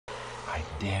I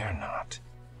dare not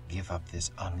give up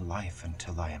this unlife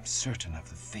until I am certain of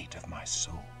the fate of my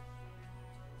soul.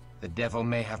 The devil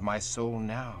may have my soul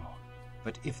now,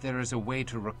 but if there is a way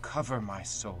to recover my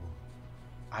soul,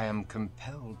 I am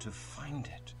compelled to find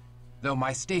it. Though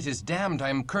my state is damned, I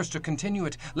am cursed to continue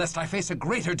it, lest I face a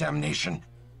greater damnation.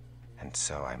 And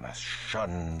so I must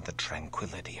shun the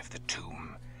tranquility of the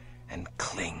tomb and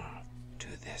cling to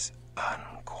this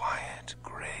unquiet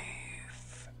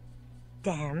grave.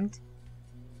 Damned?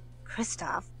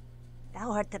 Kristoff,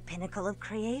 thou art the pinnacle of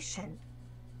creation.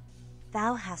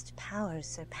 Thou hast powers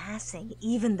surpassing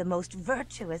even the most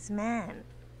virtuous man.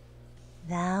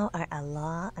 Thou art a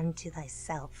law unto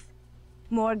thyself,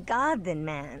 more god than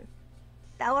man.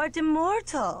 Thou art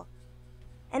immortal,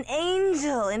 an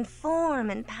angel in form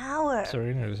and power.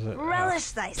 Serena's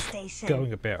relish thy station.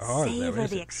 Going a bit hard. Savor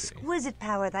the exquisite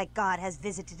power thy God has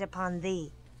visited upon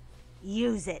thee.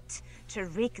 Use it to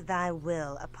wreak thy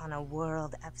will upon a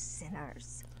world of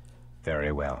sinners.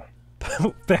 Very well.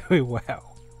 Very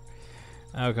well.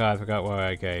 Oh god, I forgot what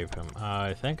I gave him.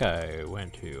 I think I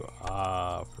went to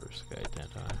obfuscate,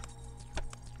 didn't I?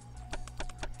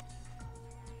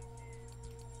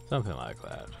 Something like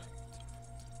that.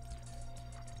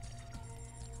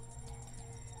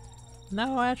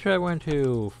 No, actually I went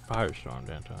to Firestorm,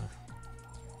 didn't I?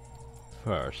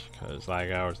 First, because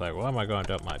like I was like, what am I going to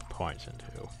dump my points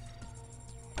into?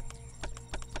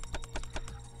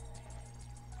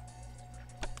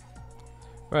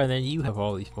 Right, then you have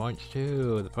all these points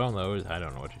too. The problem though is I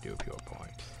don't know what to do with your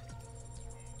points.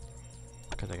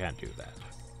 Because I can't do that.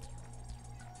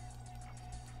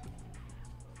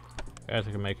 I guess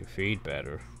I can make it feed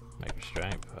better. Make your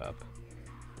strength up.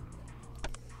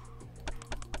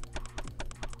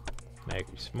 Make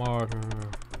you smarter.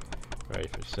 Raise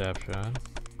perception.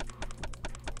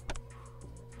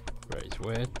 Raise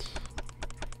wit.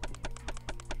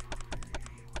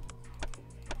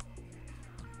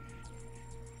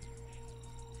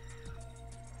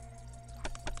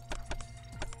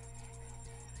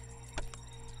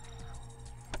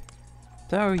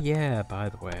 So yeah, by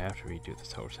the way, I have to redo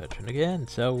this whole section again,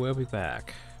 so we'll be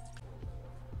back.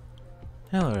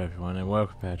 Hello everyone, and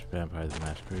welcome back to Vampire the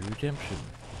Masquerade Redemption.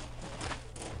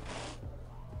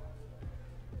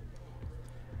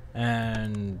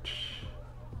 And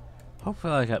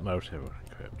hopefully I got most of everyone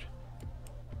equipped.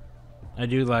 I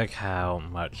do like how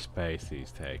much space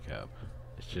these take up.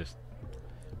 It's just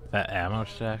that ammo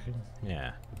stacking,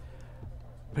 yeah.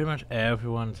 Pretty much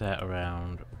everyone's at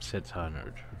around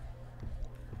 600.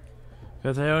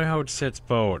 Because they only hold 6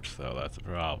 bullets though, that's the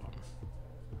problem.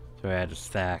 So I had to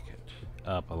stack it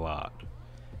up a lot.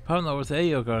 Problem though is that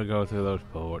you're gonna go through those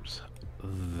bullets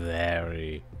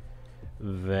very,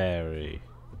 very,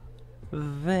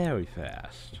 very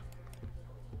fast.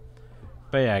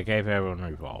 But yeah, I gave everyone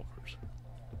revolvers.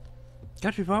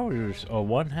 Got revolvers are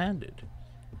one-handed.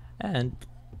 And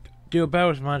do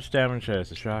about as much damage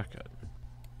as a shotgun.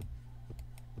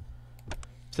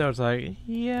 So it's like,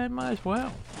 yeah, might as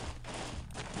well.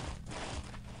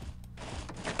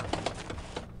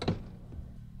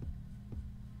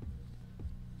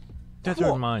 That's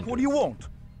a reminder. What do you want?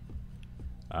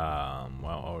 Well,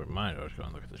 I'll remind you I was going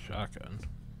to look at the shotgun.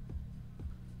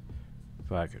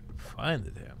 If I could find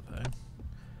the damn thing.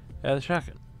 Yeah, the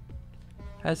shotgun.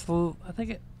 Has the, I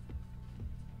think it...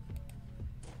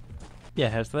 Yeah,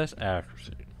 it has less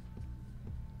accuracy.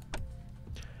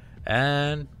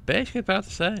 And basically about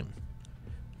the same.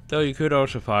 Though you could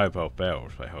also fire both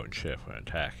barrels by holding shift when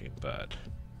attacking, but...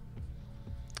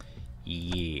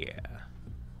 yeah.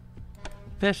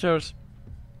 Pistols,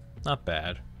 not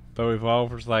bad, but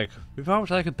revolvers like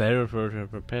a better version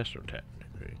of a pistol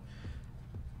technically.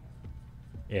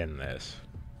 In this,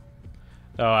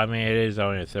 though, I mean it is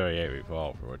only a 38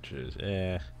 revolver, which is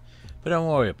but don't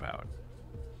worry about it.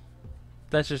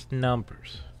 That's just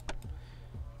numbers.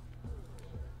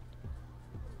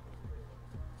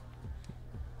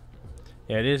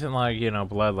 Yeah, it isn't like, you know,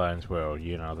 Bloodlines where,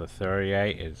 you know, the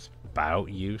 38 is about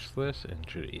useless and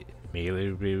should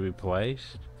immediately be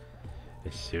replaced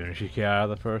as soon as you get out of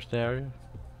the first area.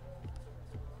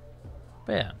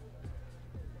 But yeah.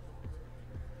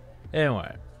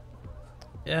 Anyway.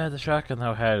 Yeah, the shotgun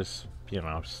though has, you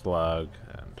know, slug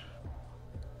and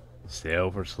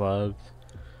silver slugs,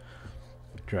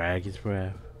 dragon's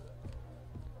breath.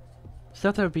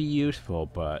 Stuff that would be useful,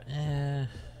 but I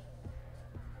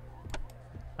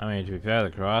mean, to be fair,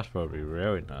 the crossbow would be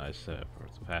really nice for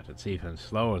the fact it's even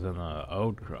slower than the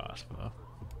old crossbow.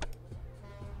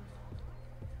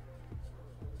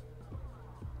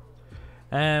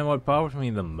 And what bothers me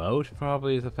the most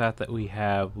probably is the fact that we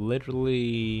have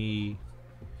literally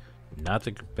not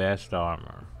the best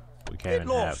armor We can't even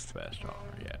have the best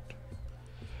armor yet.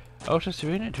 Oh, so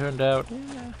Serena turned out,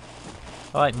 yeah,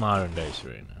 I like modern day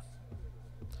Serena.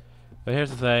 But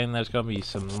here's the thing, there's gonna be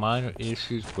some minor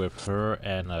issues with her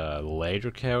and a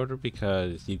later character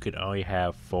because you can only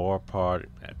have 4 party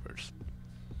members.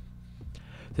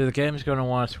 So the game's gonna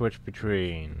want to switch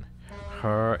between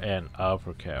her and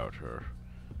other character.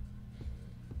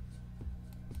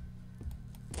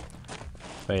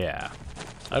 But yeah,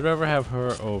 I'd rather have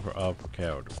her over other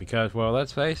character because, well,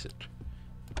 let's face it,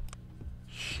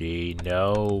 she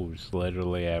knows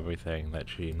literally everything that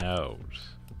she knows.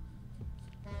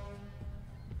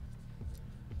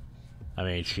 I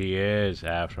mean, she is,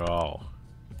 after all,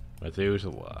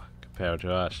 Methuselah, compared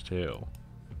to us, too.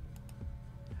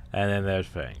 And then there's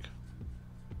Fink.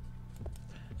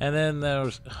 And then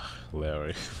there's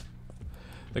Larry.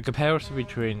 The comparison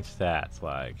between stats,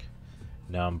 like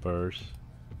numbers,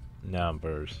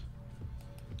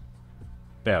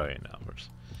 barely numbers.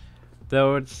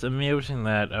 Though it's amusing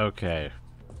that, okay,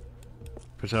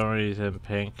 for some reason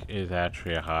Pink is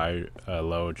actually a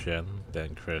lower gen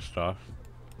than Kristoff.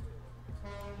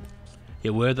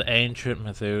 Yeah, we're the ancient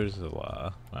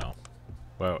Methuselah.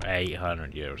 Well,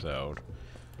 800 years old.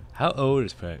 How old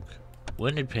is Pink?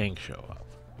 When did Pink show up?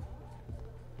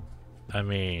 I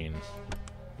mean...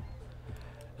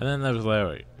 And then there's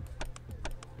Larry.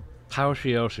 How is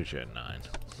she also Gen 9?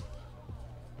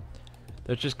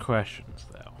 They're just questions,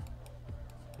 though.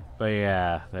 But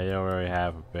yeah, they don't really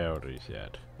have abilities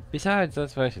yet. Besides,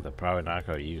 let's face it, they're probably not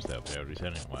going to use their abilities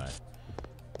anyway.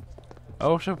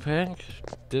 Also, Pink,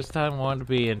 this time wanted to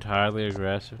be entirely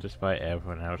aggressive despite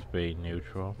everyone else being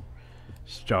neutral.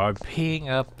 Start beating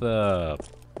up the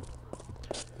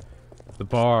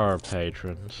bar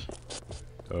patrons.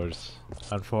 It was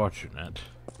unfortunate.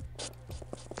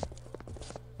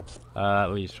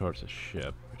 That leads towards the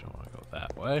ship. We don't want to go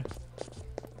that way.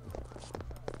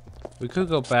 We could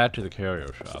go back to the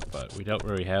carrier shop, but we don't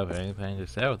really have anything to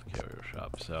sell at the carrier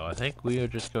shop, so I think we are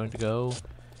just going to go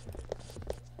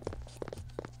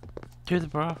to the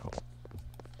brothel.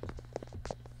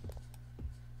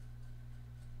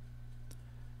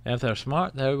 And if they're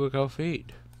smart, they will go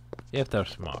feed. If they're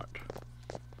smart.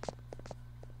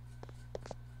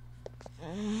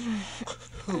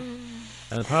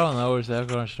 And the problem though is they're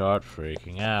going to start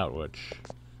freaking out, which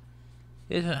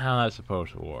isn't how that's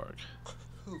supposed to work.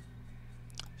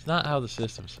 It's not how the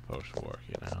system's supposed to work,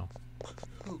 you know.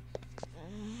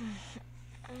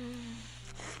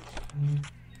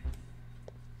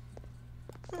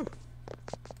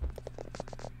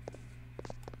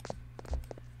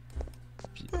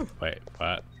 Wait,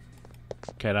 what?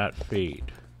 Cannot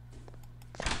feed.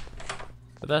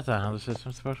 But that's not how the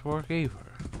system's supposed to work either.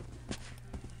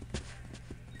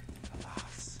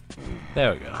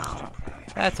 There we go.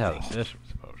 That's how the system's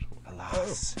supposed to work.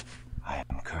 Alas, I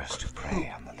am cursed to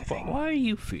prey on the living. But why are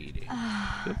you feeding?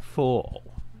 You're full.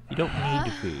 You don't need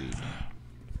to feed.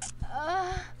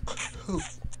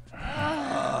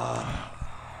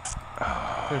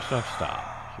 Kristoff, stop.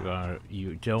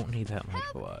 You don't need that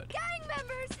much blood. Gang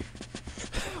members!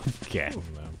 Gang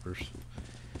members.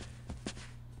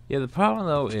 Yeah, the problem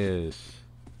though is,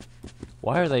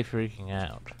 why are they freaking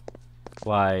out?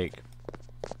 Like,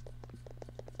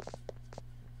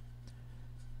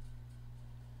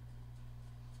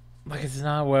 it's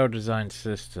not a well-designed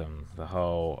system. The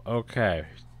whole, okay,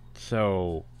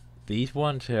 so these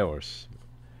one-tailers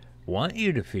want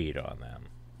you to feed on them.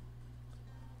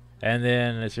 And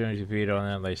then as soon as you feed on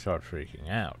them, they start freaking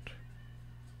out.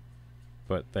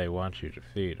 But they want you to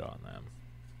feed on them.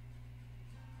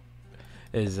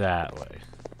 Exactly.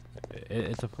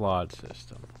 It's a flawed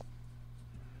system.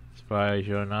 Surprised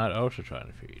you're not also trying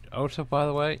to feed. Also, by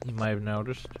the way, you might have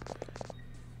noticed,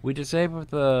 we disabled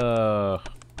the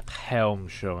helm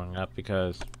showing up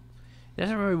because it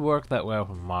doesn't really work that well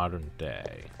for modern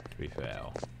day, to be fair.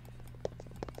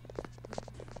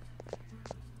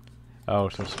 Oh,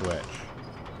 so switch.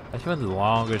 I spent the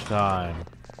longest time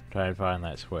trying to find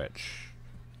that switch.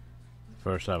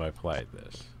 First time I played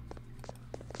this.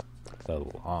 The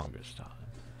longest time.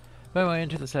 But I went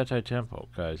into the Setai Temple,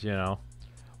 because, you know,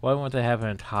 why wouldn't they have an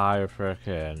entire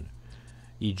frickin'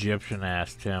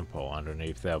 Egyptian-ass temple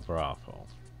underneath their brothel?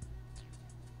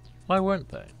 Why wouldn't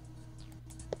they?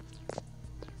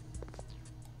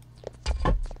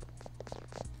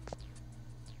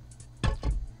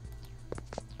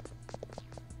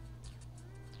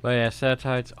 But yeah,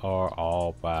 Setites are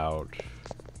all about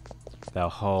the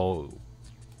whole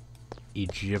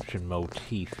Egyptian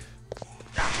motif.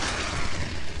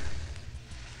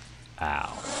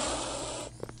 Ow.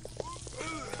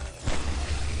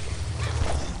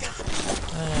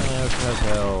 What the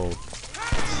hell?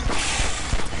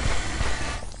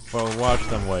 But watch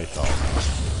them waste all time.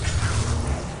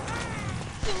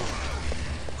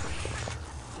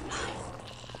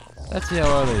 Let's see how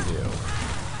well they do.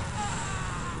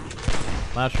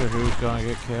 Not sure who's gonna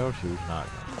get killed, who's not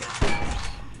gonna get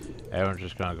killed. Everyone's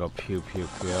just gonna go pew pew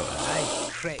pew. Hey,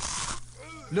 Chris.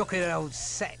 Look at old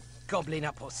Set gobbling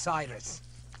up Osiris.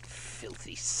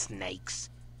 Filthy snakes.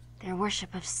 Their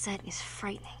worship of Set is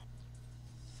frightening.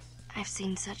 I've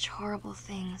seen such horrible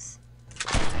things.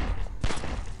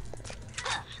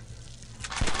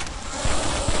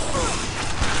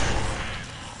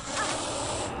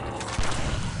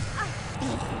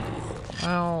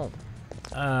 Well,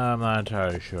 I'm not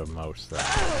entirely sure most of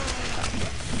that.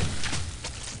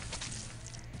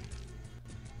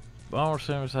 It almost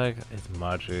seems like it's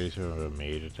much easier for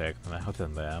me to take them out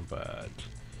than them, but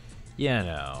you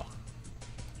know,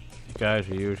 if you guys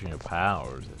are using your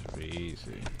powers, it's pretty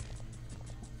easy.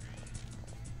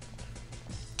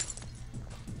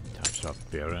 Time to start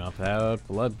building up that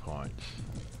blood points.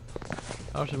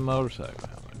 How's a motorcycle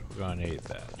helmet? We're gonna need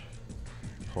that.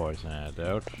 Poison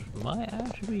antidote might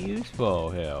actually be useful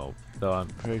here, though I'm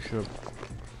pretty sure.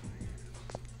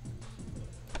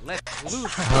 Let's loot.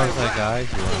 How's that,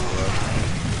 guys? You want to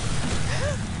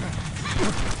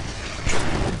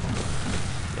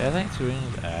yeah, I think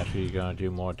Serena's actually gonna do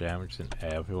more damage than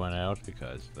everyone else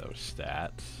because of those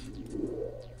stats.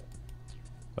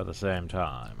 But at the same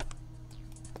time,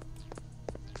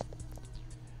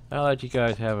 I'll let you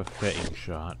guys have a fitting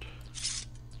shot.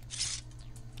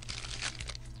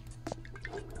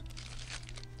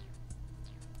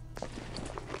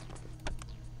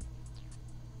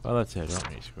 Well, let's say I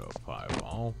don't need scroll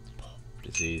firewall.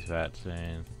 Disease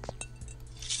vaccine.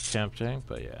 Tempting,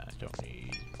 but yeah, I don't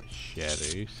need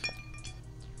machetes.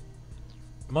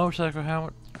 Motorcycle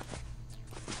helmet.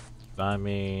 I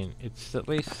mean, it's at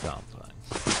least something.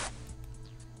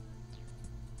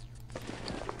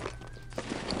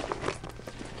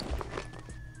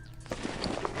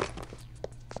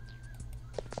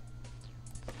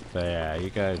 But yeah, you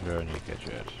guys really need to get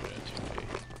your extra XP.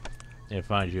 And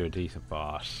find you a decent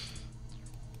boss.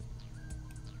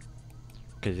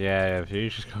 Cause yeah, if you're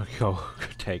just gonna go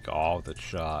take all the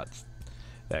shots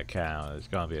that count, it's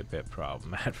gonna be a bit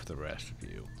problematic for the rest of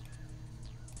you.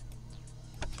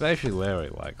 Especially Larry,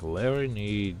 like Larry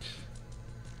needs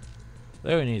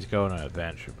to go on an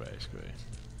adventure basically.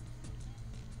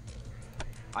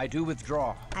 I do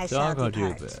withdraw. I So shall I'm gonna do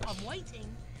depart. this. I'm waiting.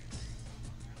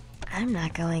 I'm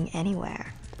not going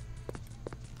anywhere.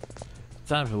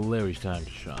 Time for Larry's time to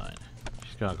shine.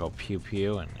 She's gonna go pew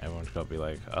pew and everyone's gonna be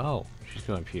like, oh, she's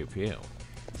going pew pew.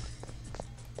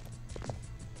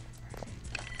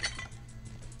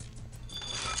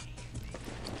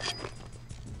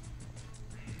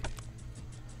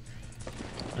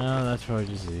 Oh, that's probably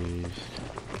diseased.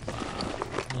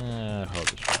 Hold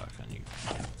the shotgun, you.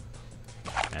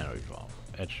 And a revolver.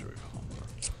 Extra revolver.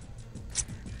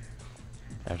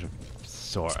 I have to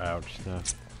sort out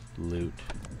stuff. Loot.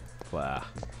 Blah.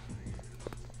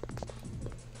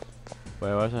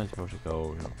 Wait, was I supposed to go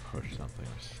over and push something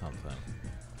or something?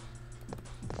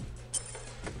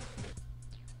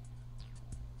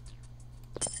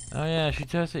 Oh yeah, she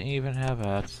doesn't even have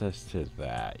access to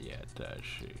that yet, does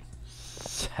she?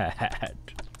 Sad.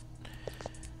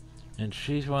 And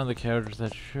she's one of the characters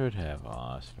that should have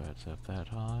stats up that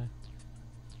high.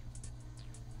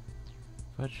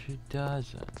 But she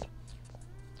doesn't.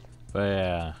 But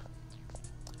yeah.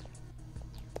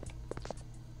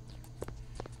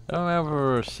 I don't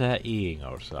remember Set eating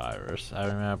Osiris. I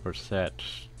remember Set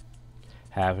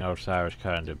having Osiris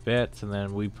cut into bits, and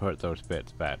then we put those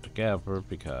bits back together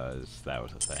because that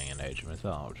was a thing in Age of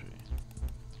Mythology.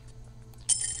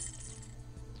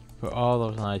 Put all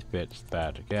those nice bits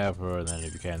back together, and then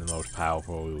it became the most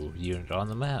powerful unit on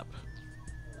the map.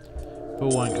 For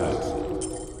one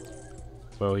cutscene.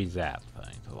 Well, he zapped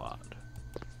things a lot.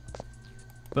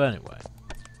 But anyway.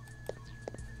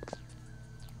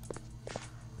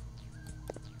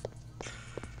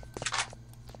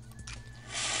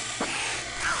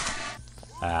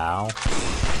 Ow.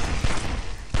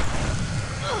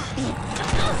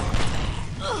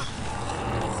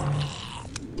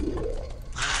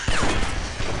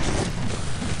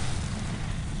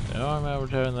 I don't remember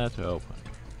turning that to open.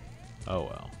 Oh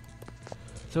well.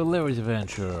 So Larry's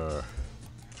adventure.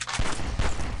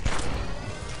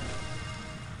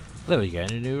 Larry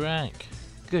getting a new rank.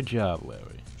 Good job,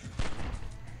 Larry.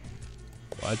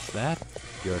 What's that?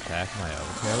 You're attacking my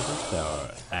other characters that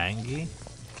are angry?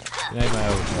 You made my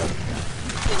other characters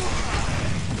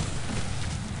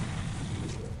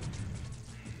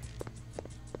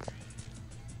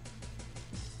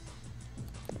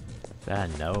angry. Did I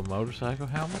know a motorcycle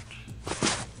helmet?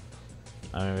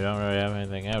 I mean, we don't really have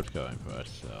anything else going for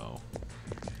us, so...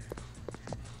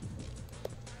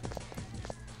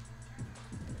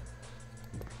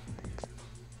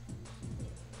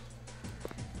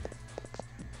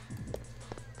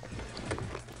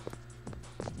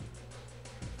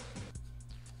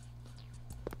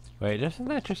 Wait, doesn't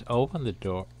that just open the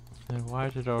door? Then why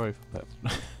is it already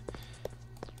flipped?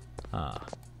 Huh.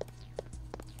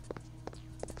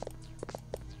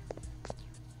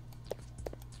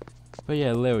 But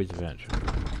yeah, Larry's Adventure.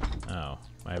 Oh,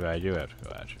 maybe I do have to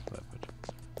go actually flip it.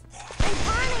 I'm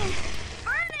burning!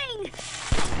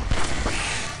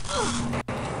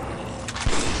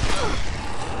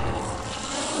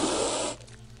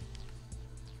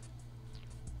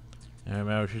 And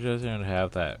remember, she doesn't even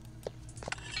have that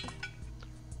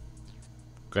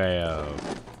gray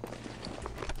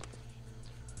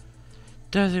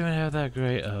doesn't even have that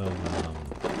great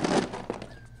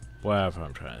whatever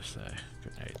I'm trying to say.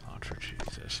 Grenade launcher,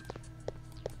 Jesus.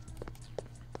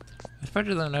 I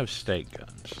expected them to have stake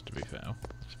guns, to be fair. I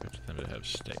expected them to have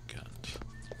stake guns.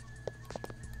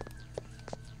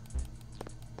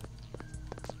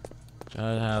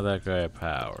 Doesn't have that great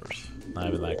powers. Not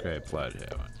even that great blood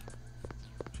healing.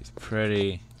 She's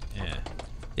pretty, yeah.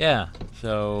 Yeah,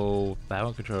 so that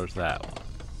one controls that one.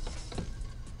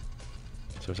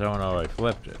 So someone already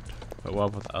flipped it. But what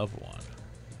about the other one?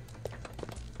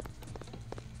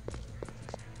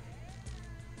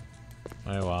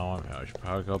 Wait, well, I should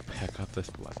probably go pick up this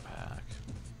blood pack.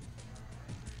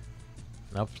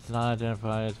 Nope, it's not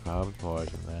identified, it's probably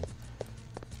poison then.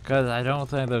 Because I don't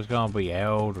think there's going to be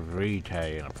old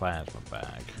retail in a plasma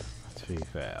bag, to be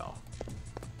fair.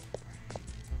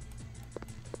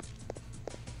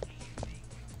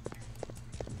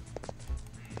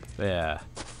 But yeah,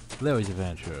 Larry's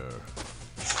Adventure.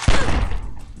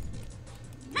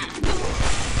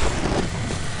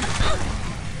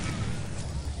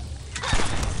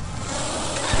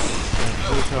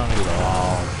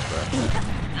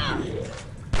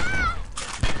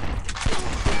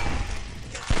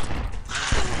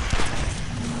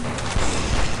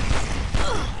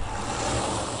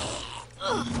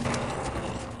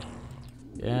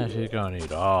 Yeah, she's gonna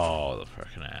need all the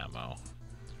frickin' ammo.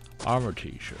 Armor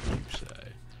t-shirt, you say.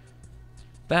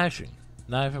 Bashing.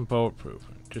 Not even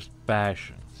bulletproofing. Just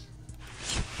bashing.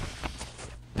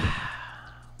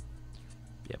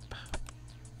 Yep.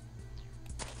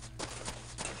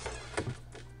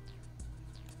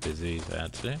 Busy,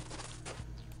 fancy.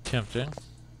 Tempting.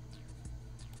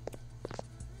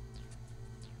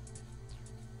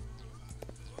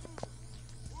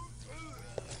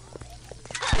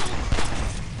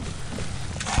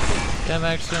 That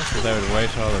makes sense, because they would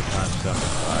waste all their time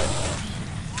stuffing items.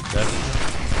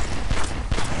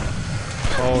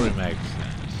 Totally makes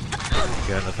sense.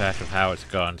 Given the fact of how it's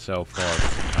gone so far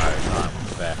this entire time with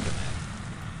the back of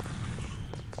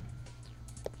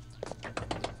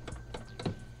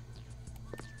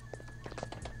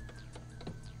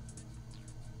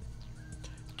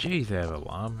it. Geez, they have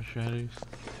alarm machetes.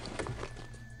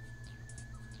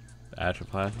 The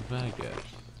atroplasma bag, yes.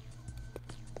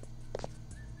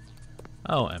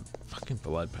 Oh, and fucking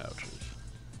blood pouches.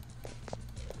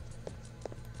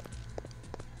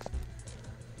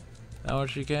 How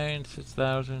much you gained?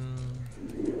 6,000.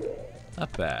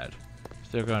 Not bad.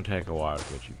 Still gonna take a while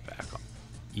to get you back on.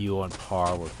 You on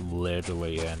par with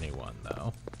literally anyone,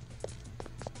 though.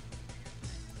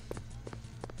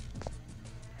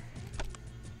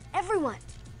 Everyone,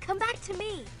 come back to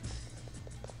me.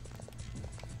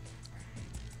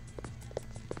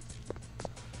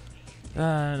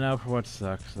 Now for what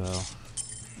sucks, though.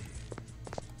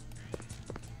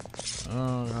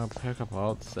 Oh, I'm gonna pick up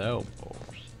all the cell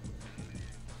bulbs.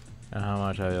 And how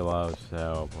much I love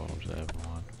cell bulbs,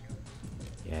 everyone.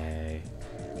 Yay.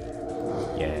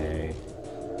 Yay.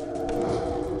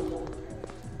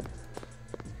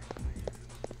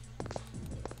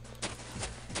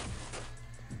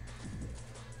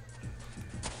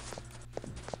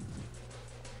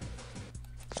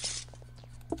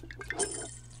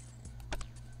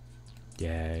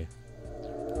 Yay.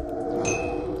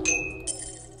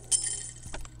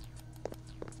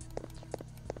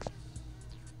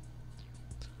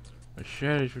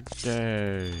 Machetes for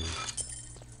days.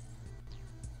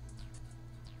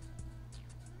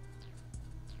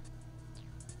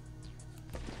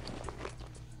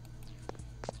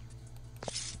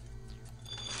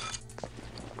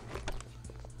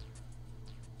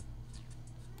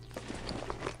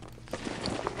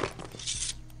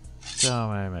 So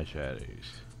many machetes.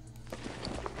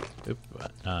 Oop,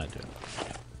 no, I didn't.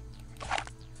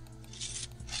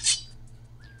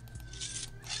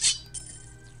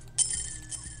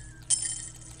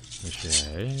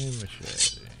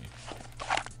 Machete.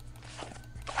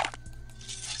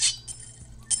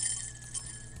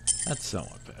 That's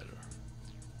somewhat better.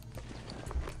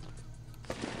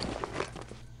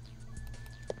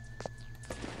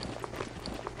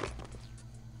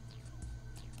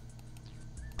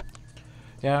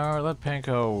 Yeah, I let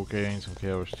Panko gain some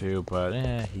kills too, but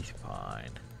he's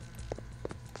fine.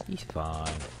 He's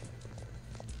fine.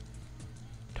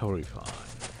 Totally fine.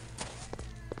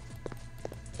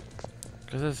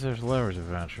 Because this is Larry's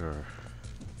adventure.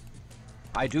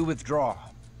 I do withdraw.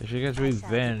 If she gets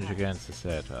revenge against the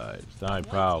Setites, the only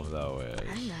problem though is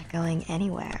I'm not going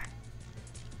anywhere.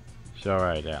 she's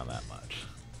already down that much.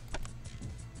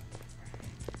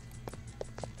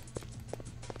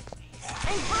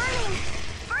 I'm burning!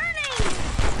 Burning!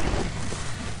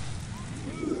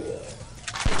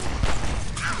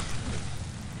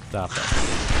 Stop it.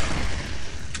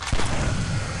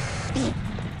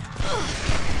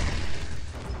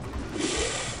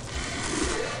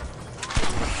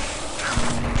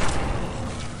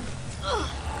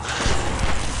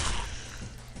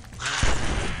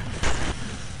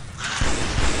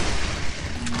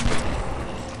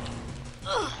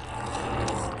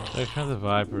 There come the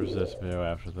Vipers disappear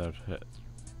after they're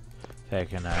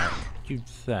taken out. You'd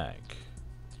think.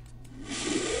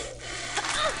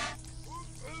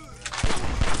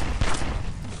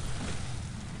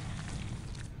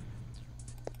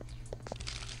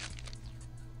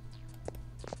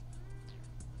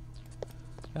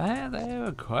 They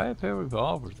have quite a few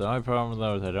revolvers. The only problem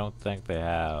though is I don't think they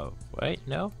have. Wait,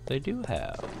 no, they do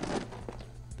have.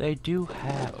 They do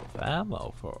have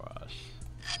ammo for us.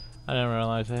 I didn't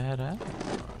realize they had ammo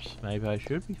for us. Maybe I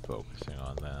should be focusing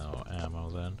on the ammo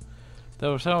then.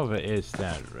 Though some of it is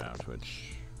standard rounds,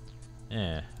 which,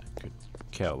 I could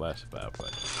care less about,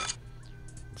 but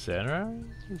incendiary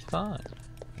is fine.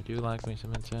 I do like me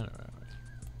some incendiary.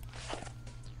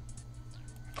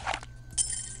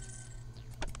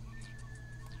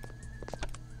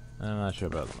 I'm not sure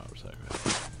about the motorcycle.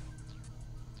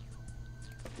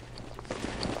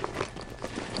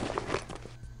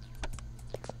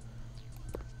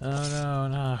 Oh no,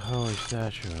 not a holy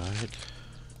statue, right?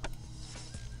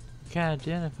 You can't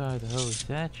identify the holy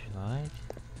statue, right?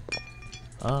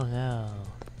 Oh no.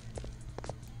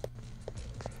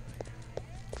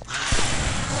 I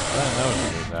don't know if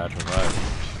it was actual life.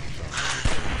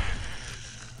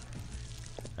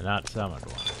 And not summoned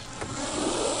ones.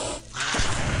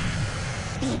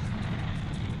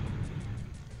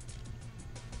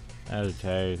 There's a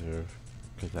taser,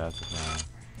 because that's the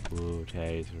thing. Ooh,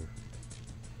 taser.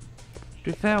 To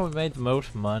be fair, we made the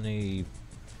most money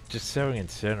just selling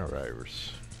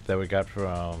incinerators that we got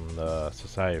from the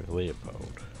Society of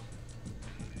Leopold.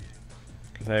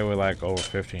 Because they were like over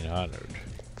 1,500.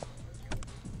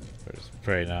 Which is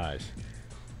pretty nice.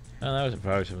 And that was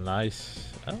probably some nice,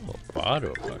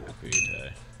 bottle fucking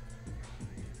Vitae.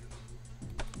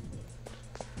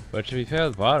 But to be fair,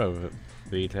 the bottle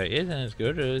Vitae isn't as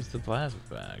good as the plasma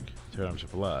bag in terms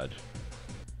of blood.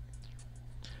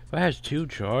 But it has 2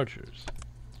 chargers.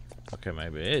 Okay,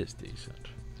 maybe it is decent.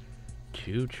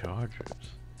 2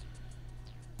 chargers.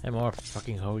 And more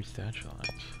fucking holy statue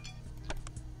lines.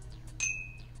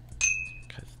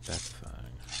 Cause that's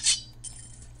fine.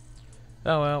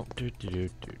 Oh well,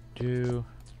 do.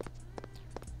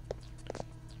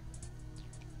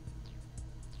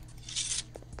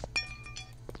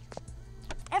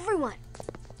 Everyone!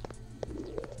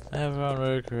 Everyone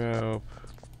regroup.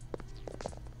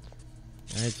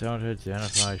 I need someone to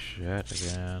identify shit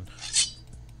again.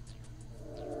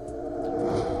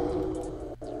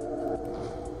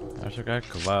 I also got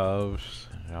gloves.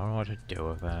 I don't know what to do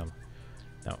with them.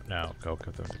 No, go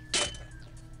get them.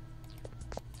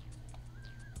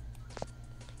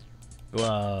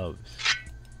 Gloves.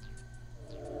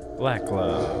 Black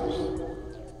gloves.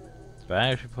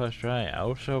 Banishing plus dry.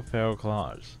 Also feral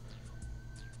claws.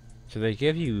 So they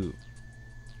give you...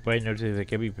 Wait, no, do they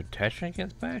give you protection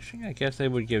against bashing? I guess they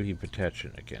would give you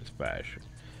protection against bashing.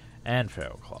 And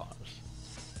feral claws.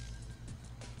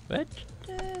 But,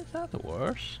 it's not the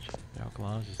worst. Feral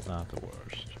claws is not the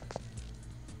worst.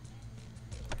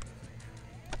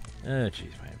 Oh,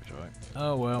 jeez, my inventory.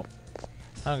 Oh, well.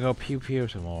 I'll go pew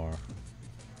some more.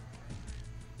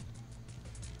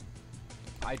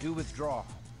 I do withdraw.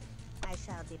 I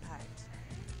shall depart.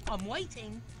 I'm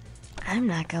waiting. I'm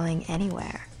not going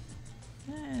anywhere.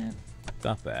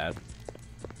 Not bad.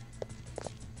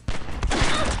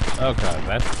 Okay,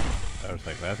 that's... I was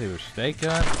like, that's either stake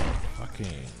gun or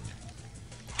fucking...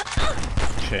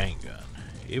 chain gun.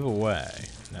 Either way,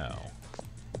 no.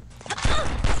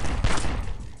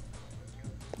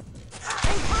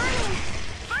 I'm burning!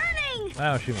 Burning!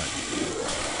 Oh, she might.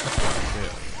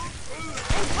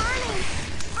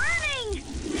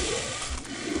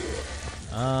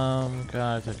 Burning!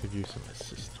 Guys, I could use some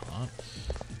assistance.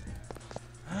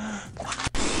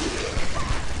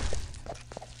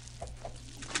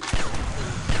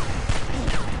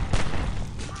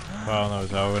 Oh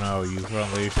no, you've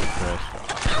unleashed the crystal.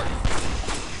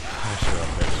 I should have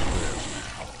fixed this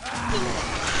now.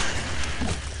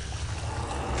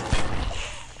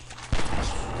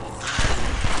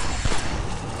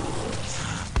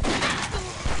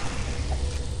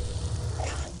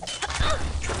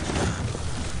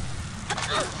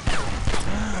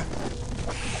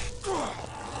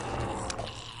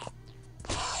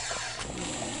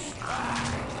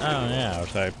 Oh yeah, I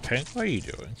was like, Pink, what are you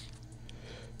doing?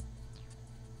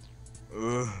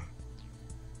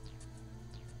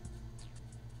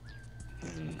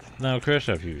 No,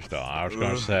 Kristoff used on. I was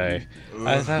gonna say,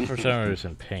 I thought for some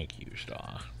reason Pink used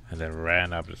on, and then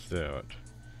ran up to do it.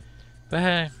 But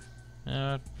hey,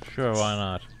 sure, why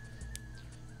not?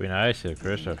 It'd be nice if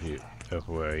Kristoff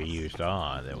were used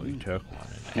on, then we took one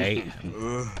and ate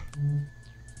him.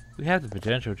 We have the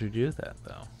potential to do that,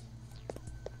 though.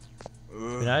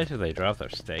 It'd be nice if they dropped their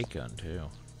stake gun, too.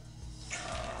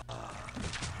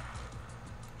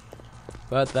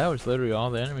 But that was literally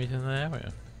all the enemies in the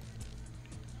area.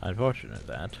 Unfortunate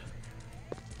that.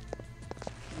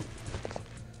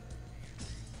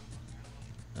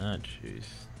 Ah, jeez.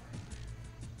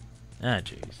 Ah,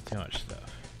 jeez. Too much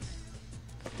stuff.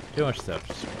 Too much stuff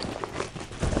to sort.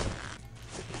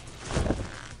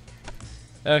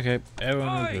 Okay,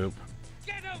 everyone in the group.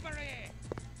 Get over here!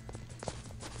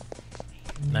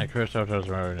 Now, Kristoff doesn't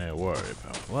really need to worry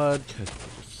about blood, because he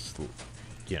just,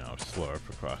 you know, slurp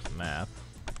across the map.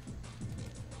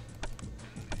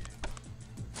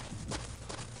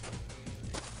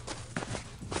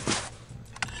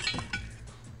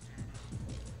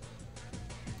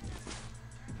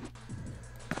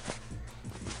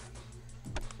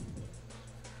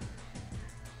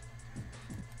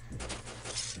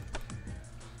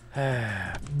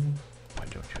 Why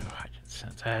don't you hide in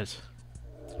senses?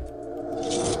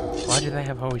 Why do they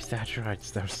have always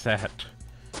statuites? They're set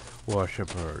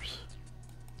worshippers.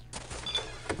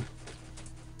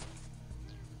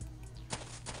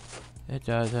 It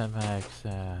doesn't make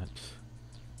sense.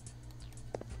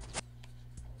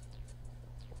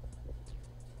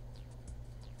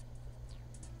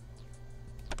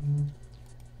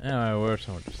 Anyway, where's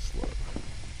someone to slurp?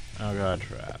 Oh god,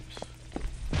 traps.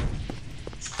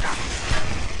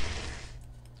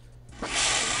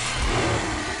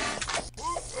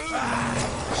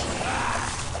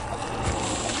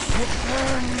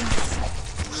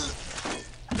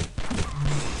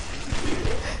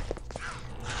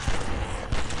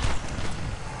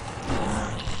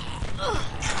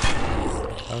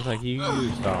 I was like, you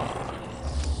used on.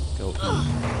 Go eat.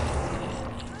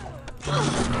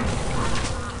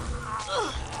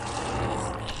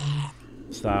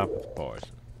 Stop with the poison.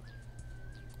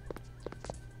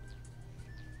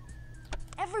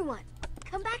 Everyone,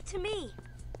 come back to me.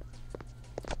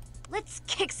 Let's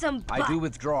kick some butt. I do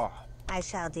withdraw. I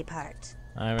shall depart.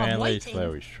 I mean, at least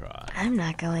Larry's trying. I'm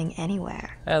not going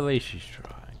anywhere. At least she's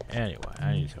trying. Anyway,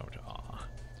 I need to go to awe.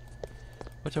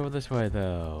 What's over this way,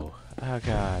 though? Oh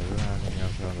god, we're running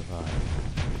up from the fire.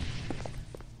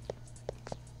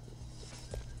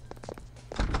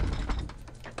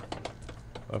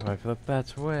 What if I flip that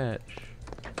switch?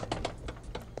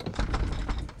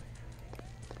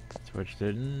 Switch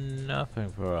did nothing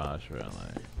for us, really.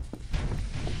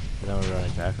 Now we're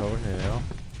running back over here.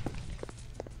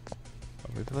 What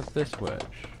if we flip this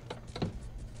switch?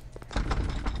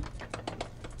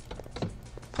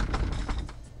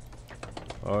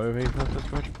 Or if we flip the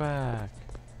switch back?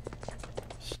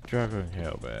 Struggling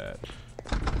here a bit.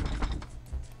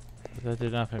 But that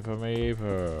did nothing for me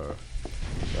either.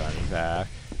 Running back.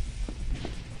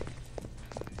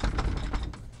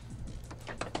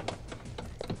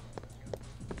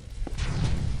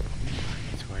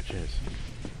 Switches.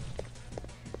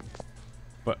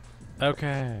 But,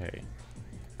 okay.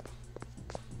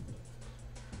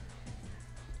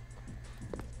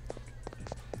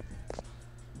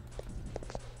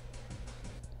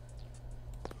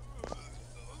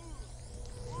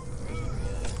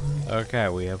 Okay,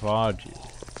 we have odd you.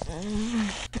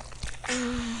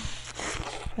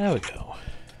 There we go.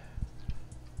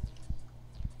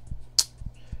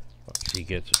 Well, she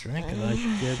gets a drink, and I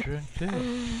should get a drink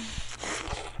too.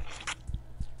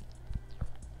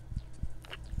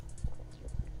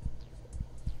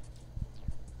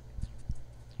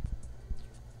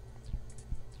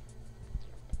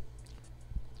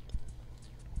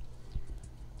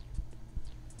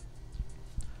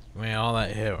 mean, all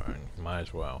that hearing, might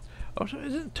as well. Also,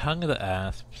 isn't Tongue of the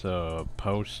Asp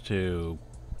supposed to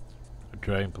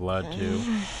drain blood too?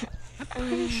 I'm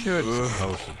pretty sure it's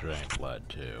supposed to drain blood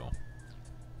too.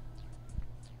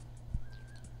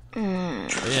 But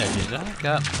yeah, he's not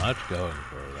got much going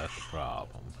for her, that's the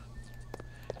problem.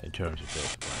 In terms of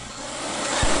discipline.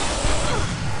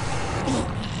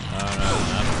 Oh no,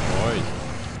 not poison.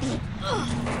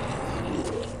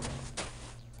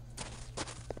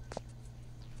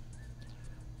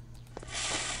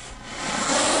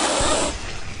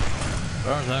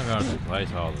 First, I'm going to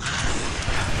replace all this.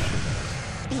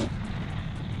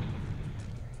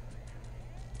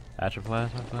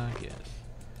 Atroplasm, I think? Yes.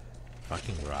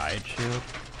 Fucking riot shield?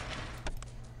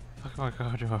 Fuck am I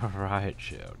going to a riot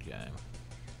shield game?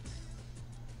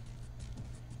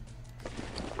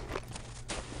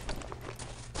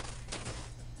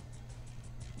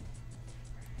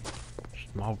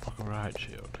 Small fucking riot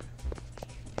shield.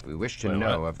 We wish to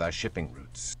know of thy shipping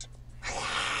routes.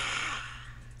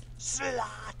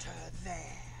 Slaughter them,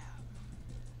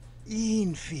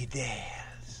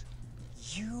 infidels.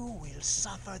 You will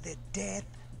suffer the death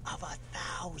of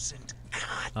 1,000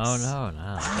 cuts. Oh no,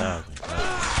 not 1,000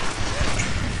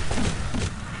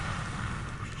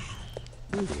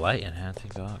 cuts. Ooh, light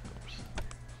enhancing goggles.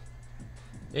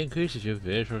 Increases your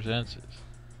visual senses.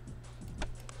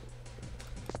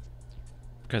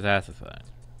 Because that's the thing.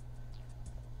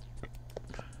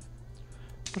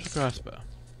 What's a crossbow?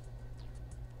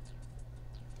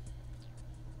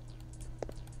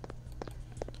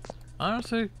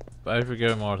 Honestly, I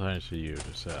forget more things to you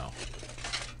to sell.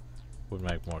 Would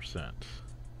make more sense.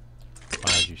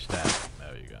 Why did you stab him?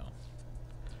 There you go.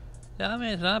 Yeah, I mean,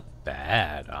 it's not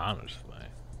bad, honestly.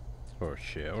 For a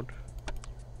shield.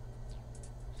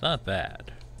 It's not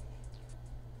bad.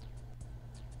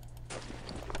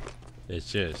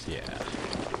 It's just, yeah.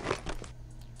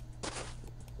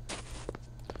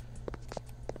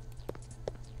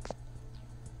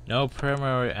 No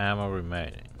primary ammo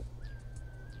remaining.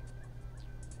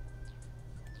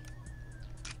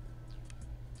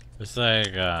 It's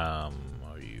like, are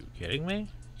you kidding me?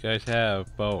 You guys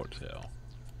have bullets still.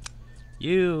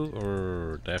 You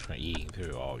are definitely eating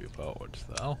through all your bullets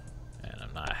though, and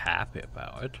I'm not happy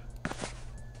about it.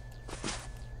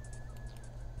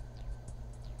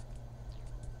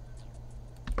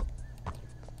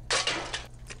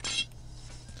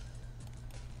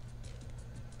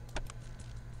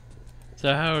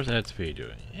 So how is XP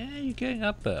doing? Yeah, you're getting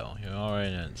up though. You're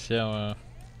already in silver.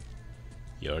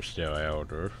 You're still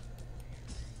elder.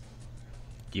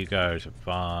 You guys are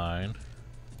fine.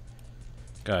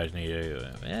 Guys need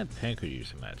a Pink could use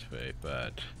some XP,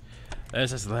 but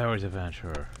this is Larry's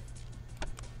adventure.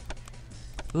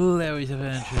 Larry's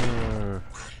adventure.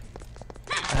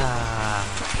 Ah.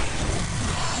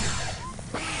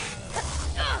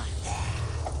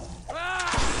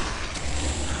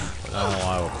 I don't know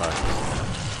why we're practicing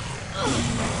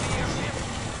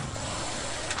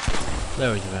that.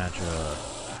 Larry's adventure.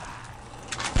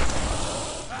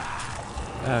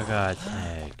 Oh god,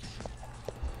 snakes.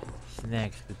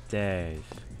 Snakes for days.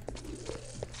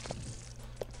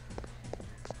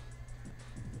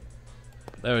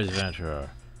 Larry's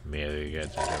adventurer immediately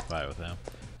gets into a fight with him.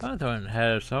 Hawthorne had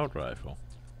an assault rifle.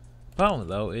 Problem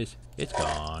though is it's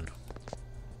gone.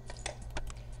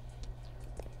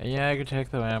 And yeah, I can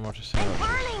take the ammo to sell.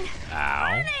 Burning!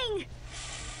 Ow. Burning!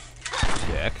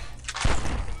 Dick.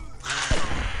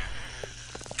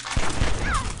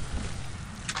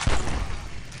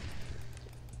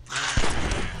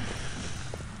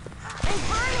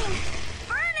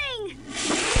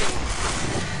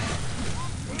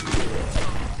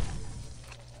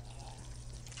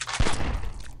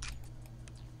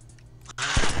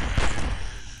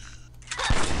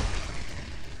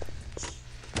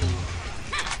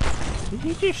 Did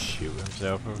he just shoot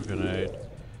himself with a grenade?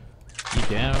 You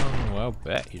damn well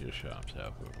bet he just shot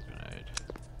himself with a grenade.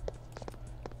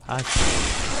 I see.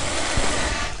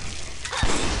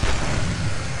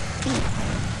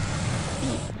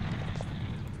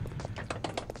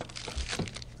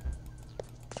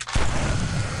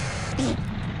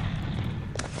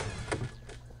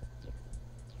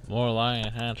 More lion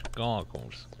enhanced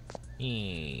goggles.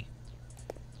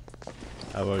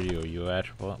 How about you? Are you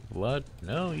atrophied blood?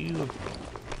 No, you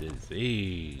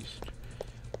diseased.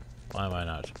 Why am I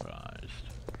not surprised?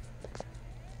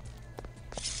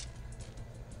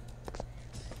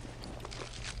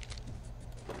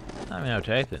 I mean, I'll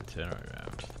take the incinerator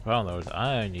rounds. The problem though is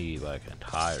I need like an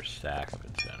entire stack of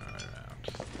incinerator rounds.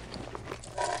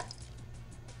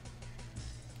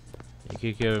 You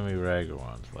keep giving me regular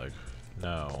ones, like,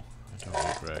 no, I don't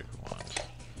need regular ones.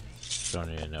 Don't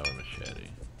need another machete.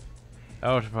 I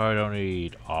also probably don't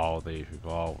need all these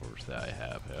revolvers that I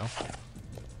have here.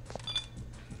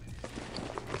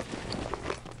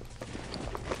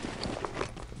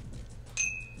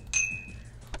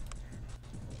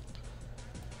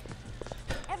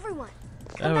 Everyone,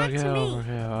 Come back to me. Over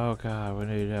here. Oh god, we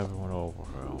need everyone over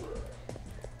here.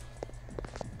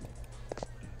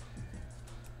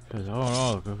 Because oh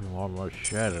no, there's gonna be more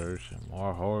machetes and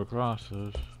more holy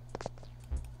crosses.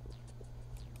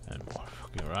 And more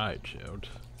fucking riot shields.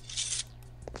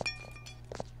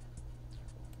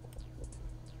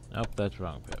 Nope, that's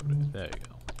wrong, Pebble. There you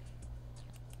go.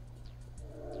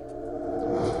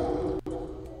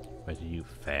 Wait, did you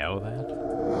fail that?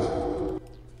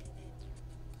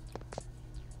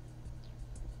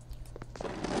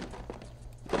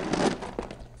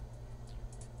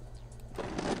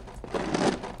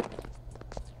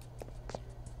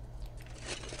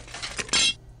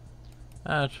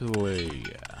 Actually,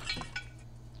 yeah.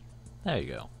 There you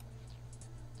go.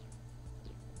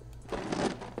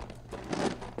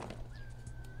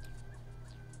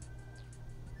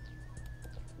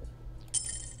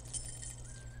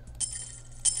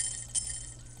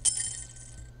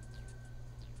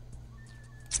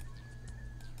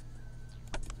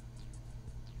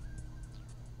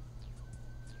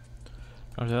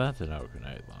 Oh, so that's an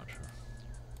grenade launcher.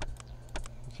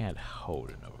 You can't hold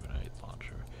an grenade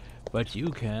launcher. But you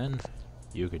can.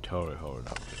 You could totally hold an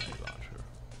grenade launcher.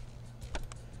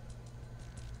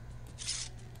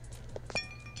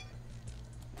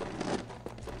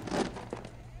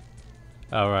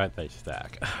 Oh, right, they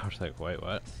stack. I was like, wait,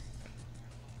 what?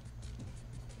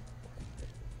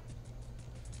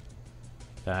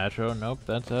 Natural? Nope,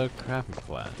 that's a crappy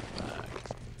plastic bag.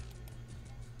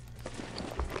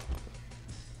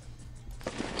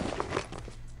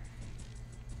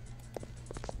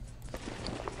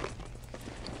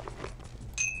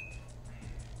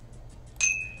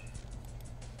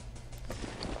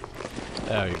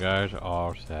 There you guys are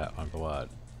all set on blood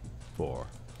for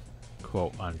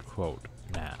quote unquote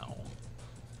now.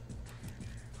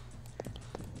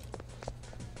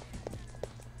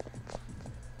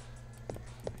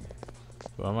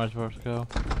 So where am I supposed to go?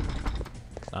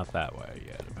 Not that way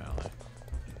yet, apparently.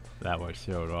 That way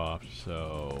sealed off,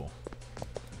 so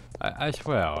I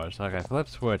swear, it's like I flip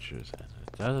switches and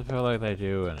it doesn't feel like they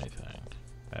do anything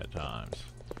at times.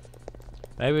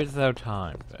 Maybe it's though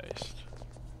time based.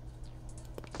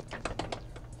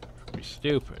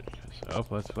 Stupid. So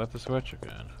let's flip the switch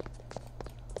again.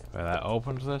 Okay, that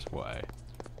opens this way.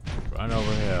 Run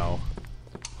over hill.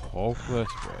 Hold the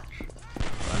switch.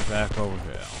 Run back over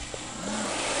hill.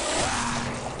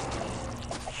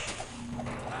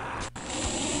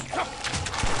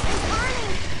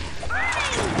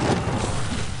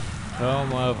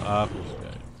 Tome of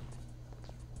Obfuscate.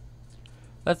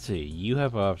 Let's see. You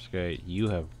have Obfuscate. You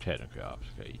have technically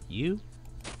Obfuscate. You?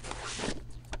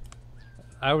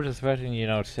 I was expecting, you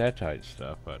know, set-type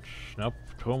stuff, but nope,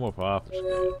 Tome of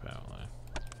Obfuscate, apparently.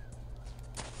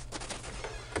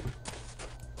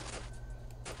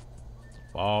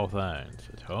 Of all things,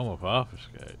 the Tome of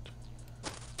Obfuscate.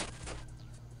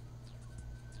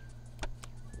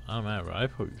 I'm at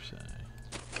rifle, you say?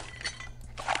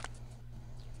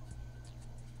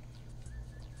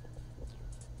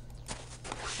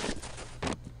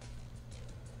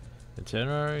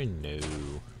 Itinerary? No.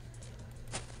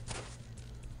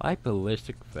 Light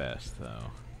ballistic vest, though.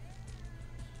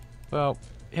 Well,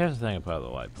 here's the thing about the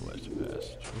light ballistic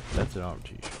vest. Oops, that's an arm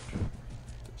t-shirt.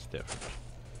 It's different.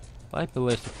 Light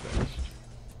ballistic vest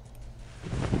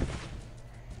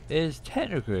is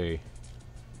technically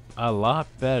a lot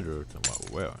better than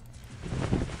what we're wearing.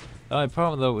 The only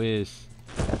problem, though, is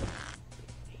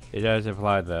it does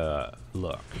imply the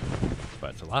look, but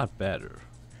it's a lot better.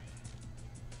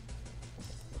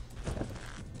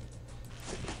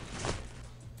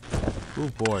 Ooh,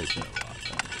 boy, is that a lot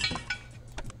better.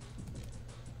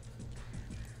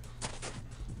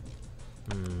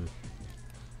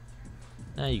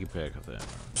 Now you can pick up that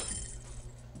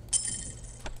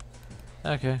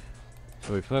one. Okay.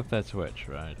 So we flip that switch,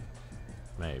 right?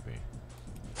 Maybe.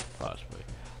 Possibly.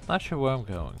 Not sure where I'm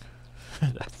going.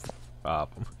 That's the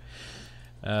problem.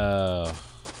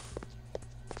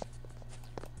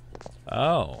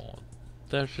 Oh.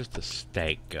 There's just a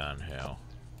stake gun here.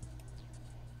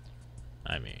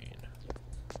 I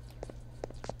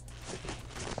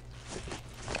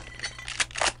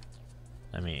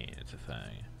mean, it's a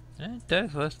thing. It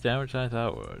does less damage than I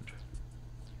thought it would.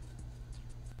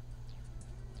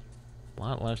 A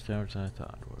lot less damage than I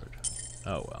thought it would.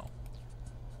 Oh well.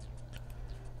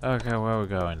 Okay, where are we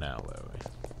going now, Louie?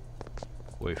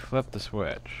 We flipped the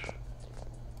switch.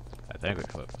 I think we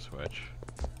flipped the switch.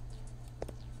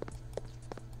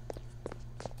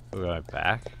 We're going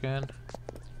back again?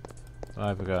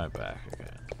 Why are we going back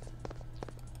again?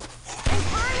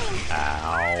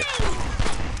 Ow.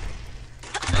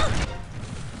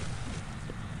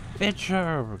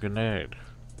 Pitcher grenade.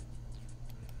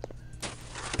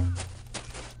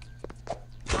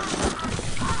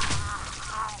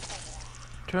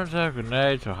 Turns out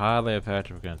grenades are highly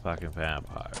effective against fucking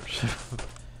vampires.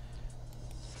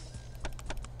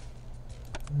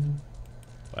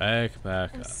 Wake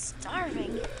back I'm up.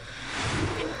 starving.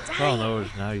 Well, no,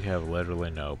 now you have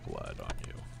literally no blood on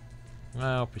you.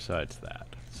 Well, besides that.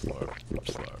 Slurp,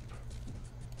 slurp.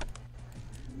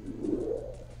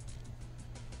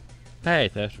 Hey,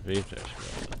 that's a beef dish.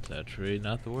 That's actually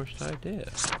not the worst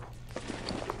idea.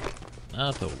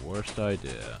 Not the worst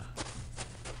idea.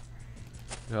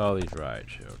 Look at all these riot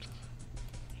shields.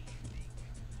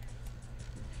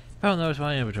 Oh, notice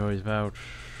my inventory is about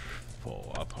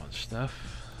full up on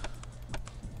stuff.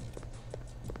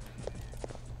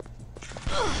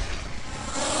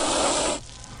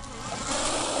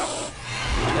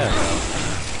 There we go.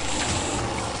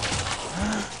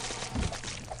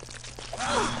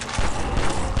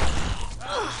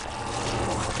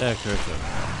 There, Cursor.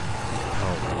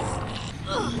 Oh.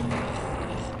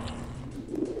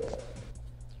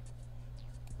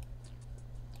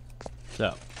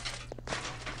 So.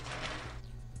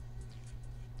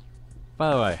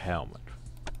 By the way, helmet.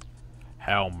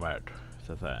 Helmet is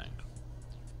a thing.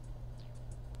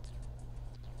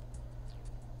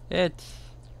 It's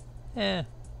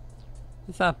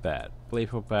not bad.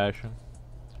 Playful passion.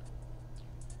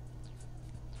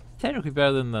 Technically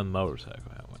better than the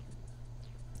motorcycle helmet.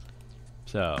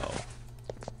 So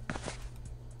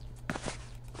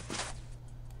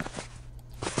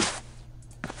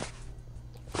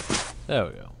there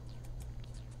we go.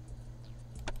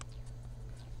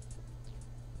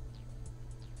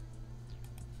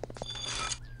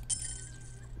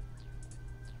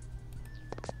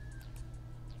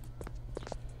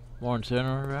 More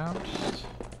incendiary rounds.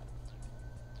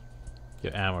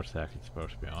 Your ammo stack is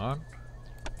supposed to be on.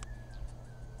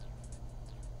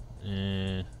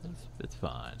 It's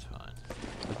fine, it's fine.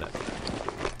 Put that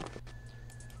back.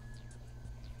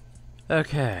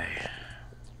 Okay.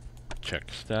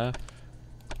 Check stuff.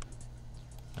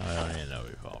 I don't need no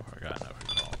revolver. I got enough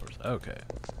revolvers. Okay.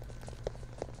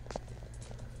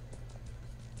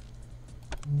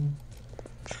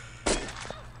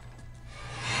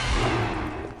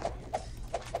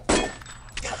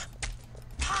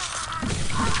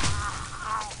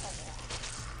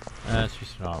 That's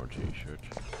just an armor t-shirt.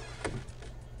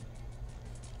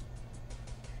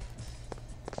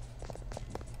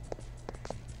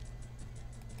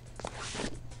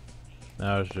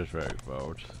 No, it's just regular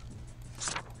boats.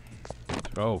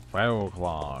 Oh, feral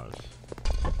claws.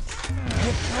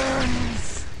 It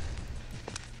burns!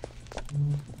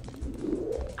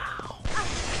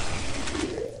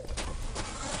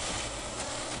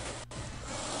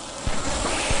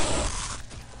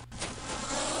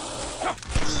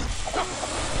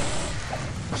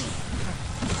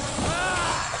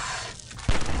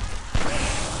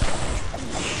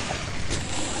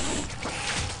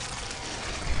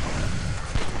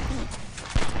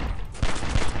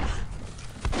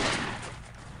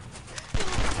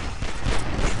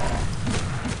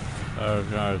 I was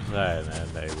gonna say, and then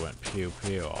they went pew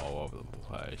pew all over the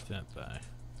place, didn't they?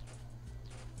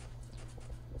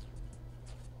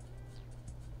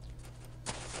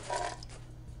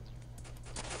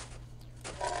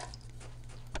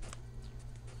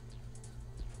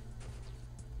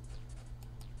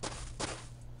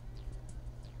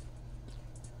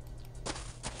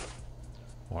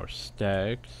 More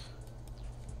stacks.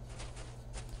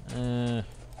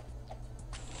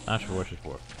 Not sure which is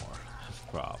worth more. That's the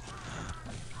problem.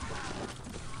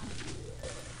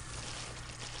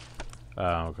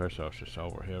 Of course, I was just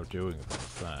over here doing this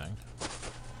thing.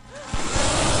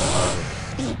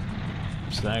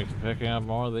 Snakes and picking up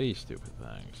more of these stupid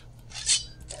things.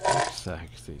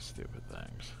 Snakes, these stupid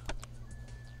things.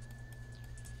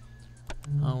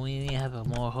 Oh, we need to have a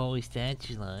more holy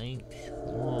statue lights.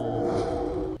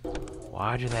 Oh.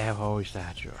 Why do they have holy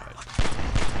statue lights?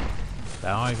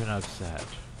 Now I'm even upset.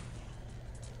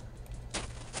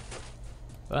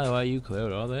 By the way, you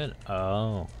cleared all that?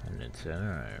 Oh, an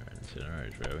incinerator. An incinerator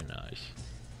is very nice.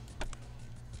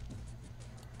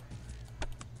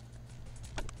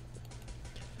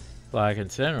 Like,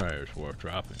 incinerators worth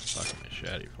dropping a fucking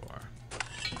machete for.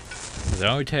 It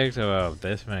only takes about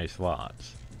this many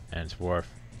slots, and it's worth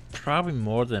probably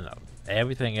more than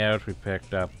everything else we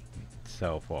picked up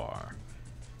so far.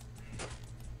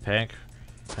 Pink,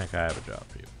 I have a job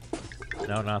for you.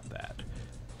 No, not that.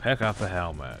 Pick up the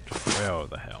helmet. Wear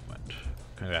the helmet.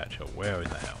 Congrats, you're wearing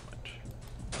the helmet.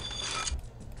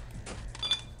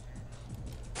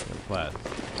 Good plan.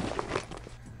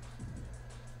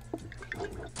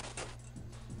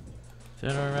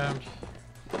 General rounds?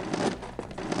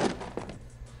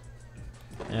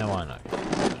 Yeah, why not?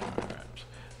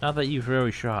 Not that you've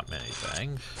really shot many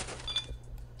things,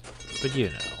 but you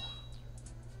know.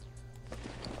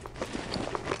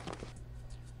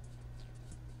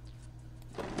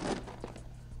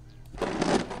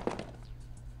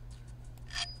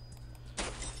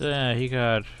 So yeah, he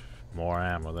got more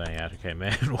ammo than he actually came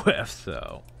in with,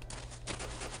 so.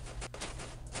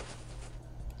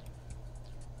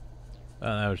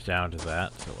 Well, that was down to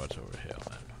that, so what's over here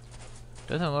then?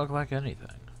 Doesn't look like anything.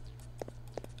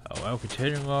 Oh well,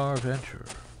 continuing our adventure.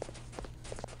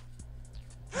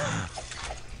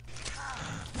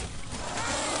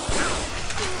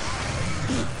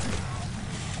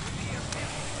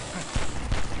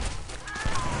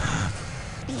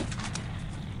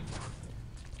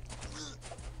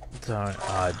 It's an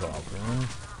eyeball room.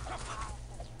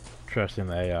 Trusting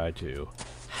the AI to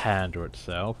handle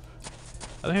itself.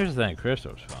 I mean, here's the thing,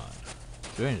 Crystal's fine.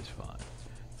 Green is fine.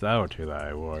 It's the other two that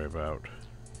I worry about.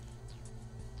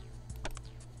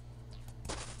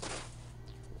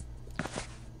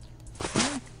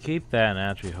 Keep that and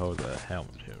actually hold the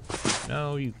helmet here.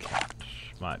 No, you can't.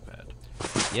 My bad.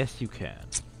 Yes, you can.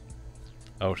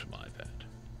 Oh, it's my bad.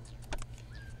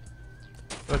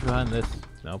 What's behind this?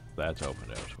 Nope, that's open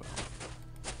there as well.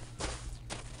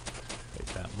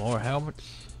 Wait, got more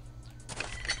helmets.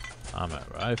 Armor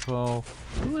rifle.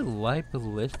 Ooh, a light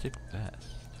ballistic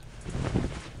vest.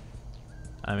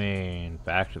 I mean,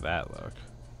 back to that look.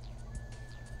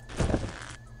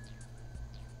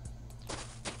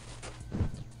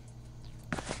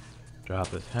 Drop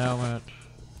this helmet.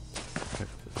 Pick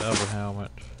up this other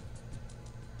helmet.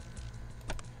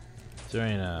 Is there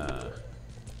any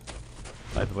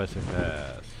light ballistic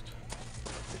vest?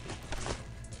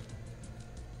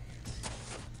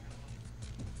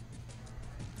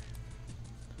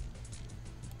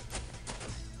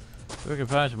 If we can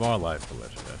find some more light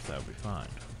ballistic vests, that would be fine.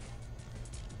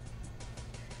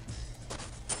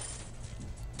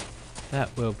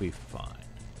 That will be fine.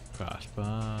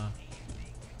 Crossbar.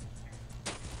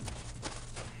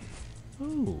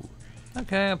 Ooh.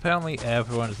 Okay, apparently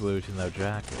everyone is losing their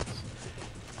jackets.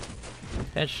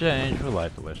 Exchange for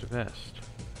light ballistic vest.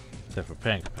 Except for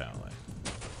pink, apparently.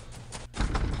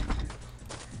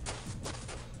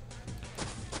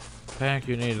 Pink,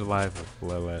 you need a light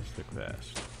ballistic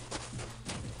vest.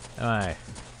 Am I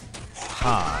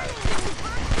high?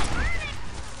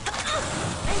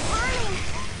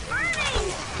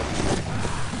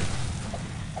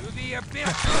 To the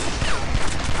abyss!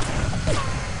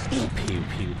 Pew,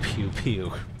 pew, pew,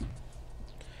 pew.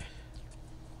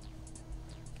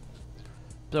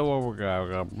 So what we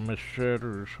got Masquerade.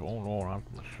 Oh no, not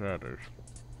Masquerade.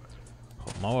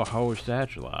 More whole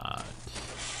statue lines.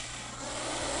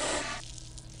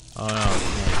 Oh no.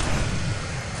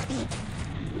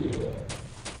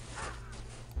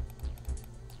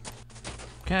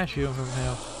 Can I shoot him from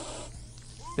hell?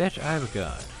 Bitch, I have a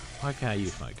gun. Why can't I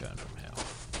use my gun from hell?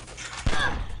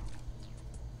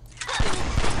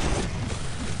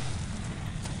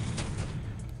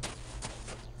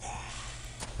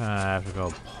 I have to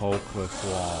go poke this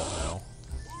wall hell.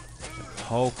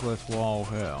 Poke this wall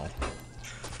hell.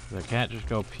 I can't just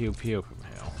go pew pew from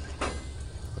hell.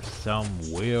 For some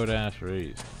weird ass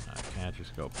reason, I can't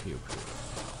just go pew pew from hell.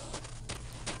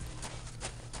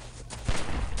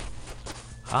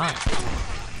 Hi.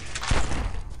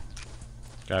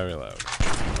 Gotta reload.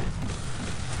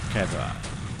 Okay, bye.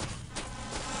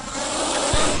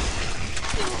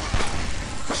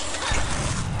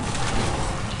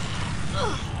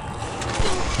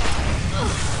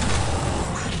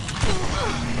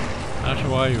 Not sure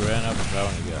why you ran up and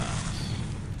throwing the guns.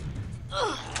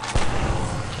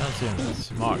 That seems the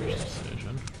smartest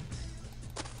decision.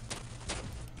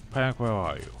 Panic, where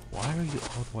are you? Why are you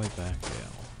all the way back here?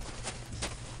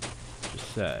 Just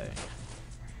say.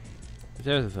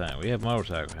 There's the thing, we have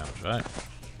motorcycle helmets, right?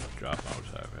 Drop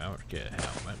motorcycle helmet, get a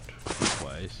helmet,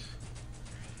 replace.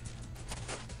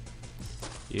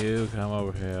 You come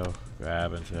over here,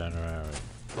 grab and turn around.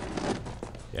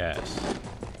 Yes,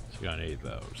 you're gonna need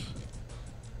those.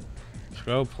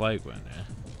 Scroll plague win, yeah.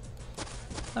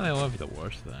 I mean, it won't be the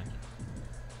worst thing.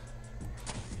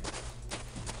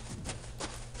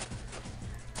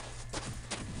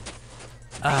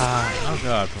 Oh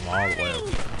god, from all the way over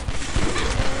there.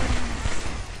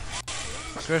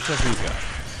 First up, you go.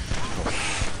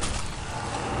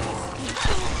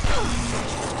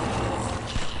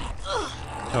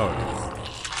 Totally.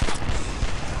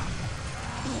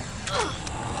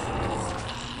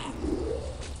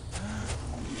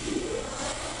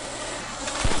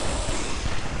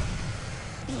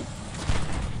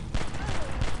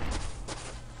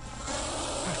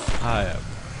 High up.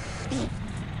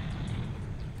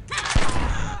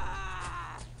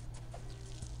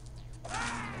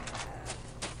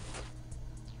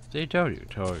 See, told you,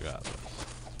 totally got this.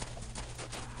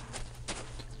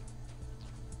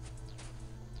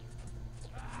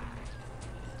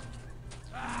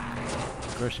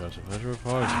 First off, a pleasure of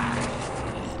party.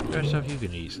 First off, you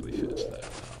can easily fix that, though.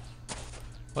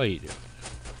 What are you doing?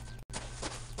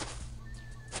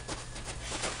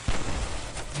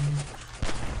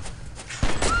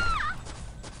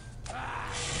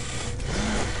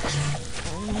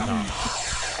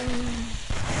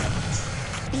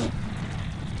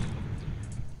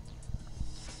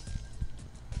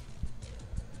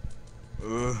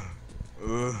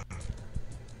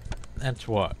 That's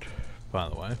what, by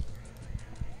the way.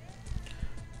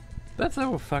 That's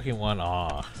level fucking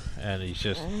 1R, and he's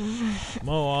just,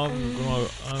 well,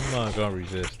 I'm not gonna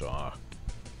resist R.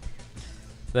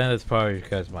 Then it's probably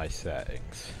because of my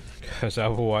settings, because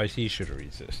otherwise he should have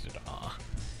resisted R.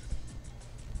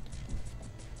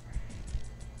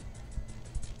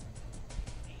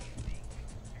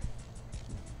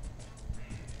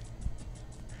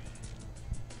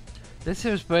 This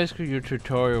is basically your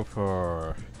tutorial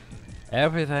for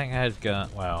everything has gone,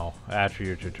 well, after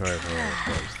your tutorial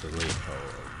for the lead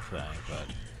thing, but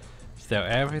still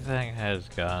everything has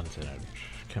guns and it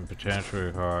can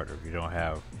potentially hurt if you don't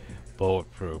have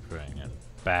bulletproofing and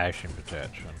bashing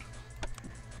protection.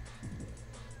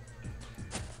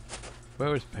 Where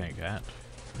was Pink at?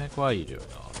 Pink, why are you doing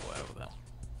all the way over there?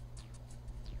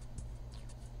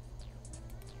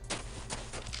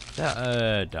 Is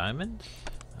that, diamonds?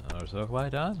 Those look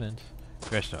like diamonds.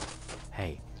 Crystal,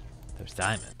 hey. Those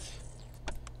diamonds.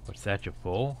 What's that, your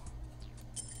fool?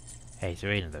 Hey,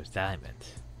 Serena, those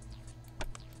diamonds.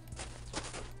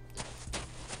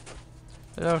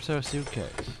 There's also a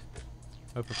suitcase.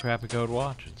 With a crappy gold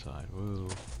watch inside. Woo.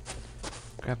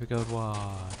 Crappy gold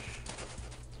watch.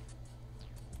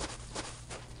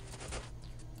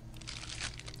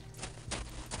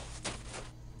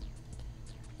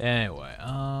 Anyway,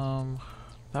 how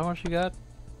much you got?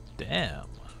 Damn.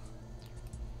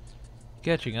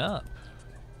 Catching up.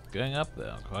 Going up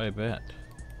there quite a bit.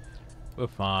 We're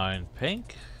fine.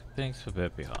 Pink? Pink's a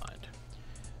bit behind.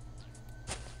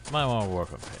 Might want to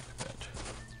work on Pink a bit.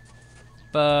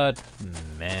 But,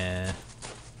 meh.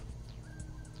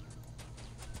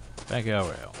 Thank you,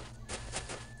 Aurel.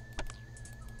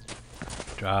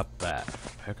 Drop that.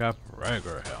 Pick up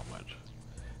regular helmet.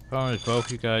 Problem is,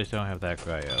 both you guys don't have that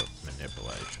great of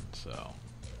manipulation, so.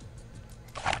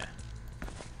 Yeah.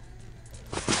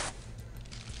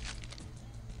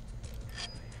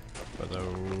 But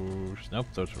those, nope,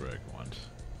 those are regular ones.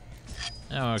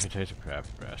 Now I can taste a crappy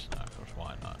brass knuckles,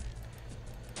 why not?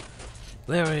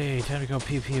 Larry, time to go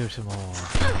pew pew some more.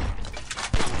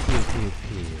 Pew pew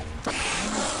pew.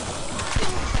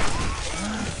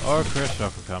 Or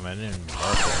Christoph will come in and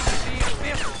work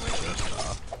it.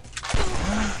 Christoph.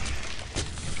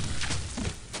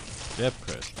 Yep,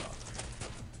 Christoph.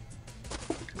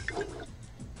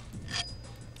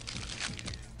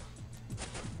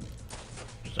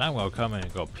 I'm gonna come in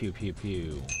and go pew pew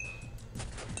pew.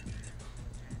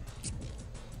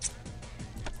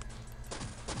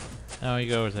 Now he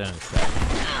goes in and stacks.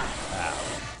 Ow.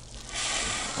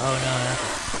 Oh no,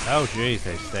 that's a, oh jeez,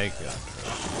 they stake gun.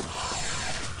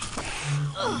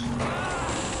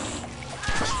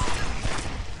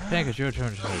 I think it's your turn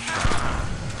to take shot.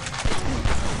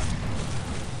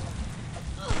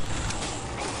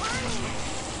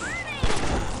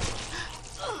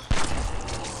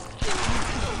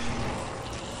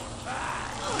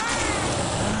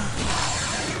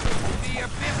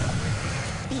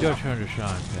 Your turn to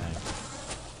shine, Pink.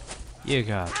 You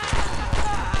got this.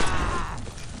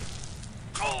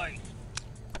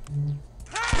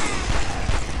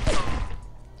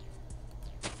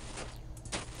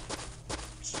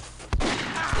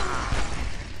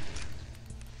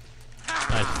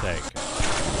 Nice take.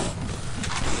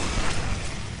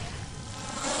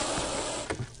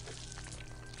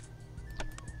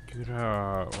 Good,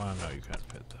 well, no, you can't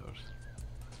fit those.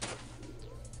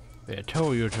 Yeah,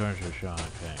 totally your turn to shine,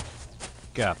 Pink.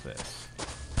 Got this.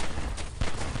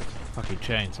 Fucking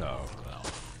chainsaw. Well,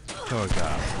 totally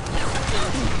got it.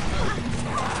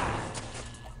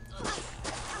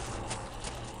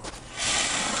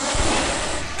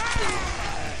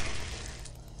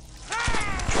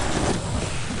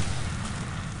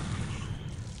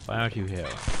 Why don't you heal?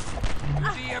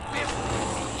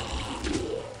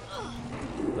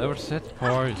 Level 6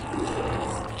 poison.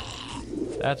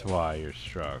 That's why you're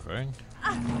struggling.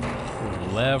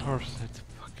 Level 6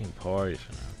 fucking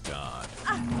poison. Oh god.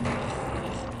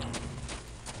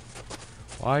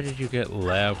 Why did you get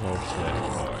level 6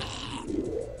 poison?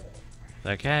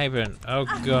 I can't even. Oh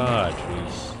god,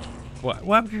 jeez. What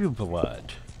was your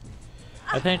blood?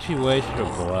 I think she wasted her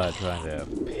blood trying to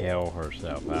peel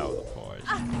herself out of the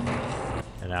poison.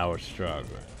 And now we're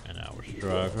struggling. And now we're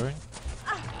struggling.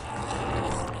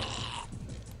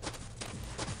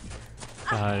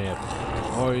 I need a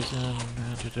poison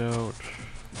antidote.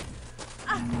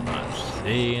 Not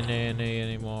seeing any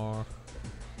anymore.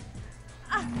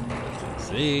 There's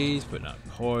disease, but not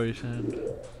poison.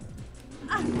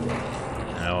 I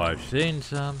know I've seen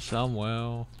some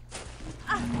somewhere.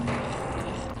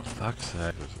 Fuck's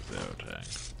sake, this is everything.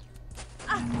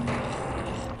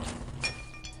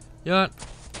 You know what?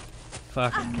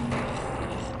 Fuck it.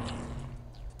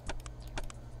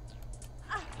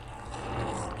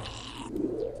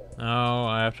 No,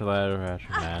 I have to let her have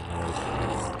her manually.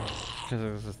 Because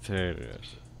this is tedious.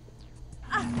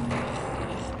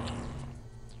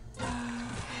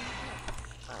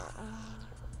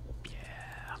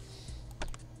 Yeah.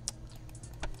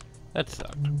 That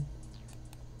sucked.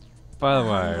 By the way,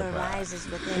 hunger rises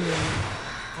within you,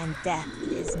 and death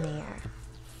is near.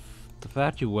 The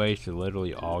fact you wasted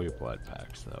literally all your blood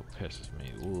packs, though, pisses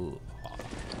me off.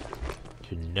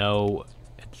 To no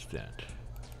extent.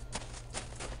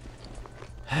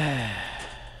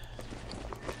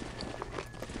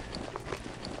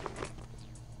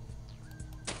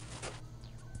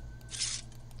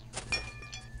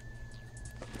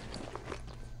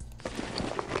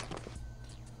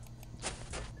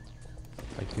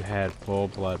 Like you had full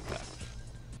blood packs.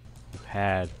 You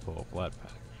had full blood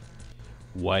packs.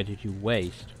 Why did you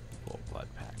waste full blood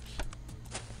packs?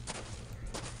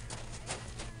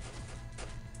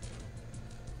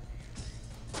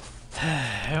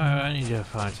 I need to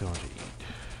find someone to eat.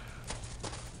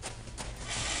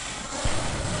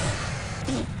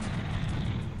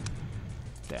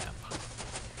 Damn.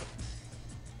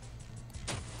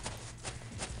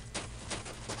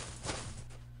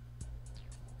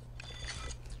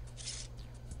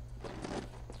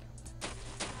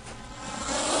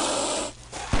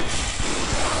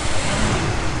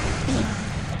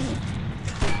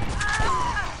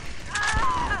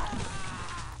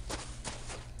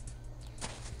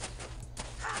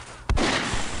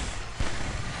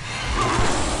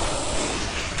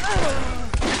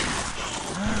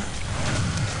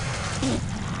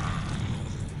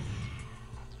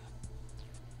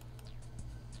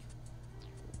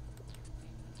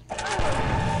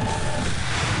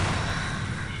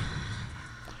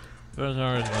 Those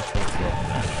aren't as much fun.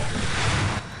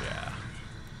 Yeah.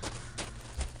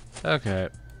 Okay.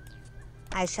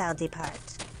 I shall depart.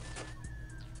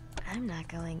 I'm not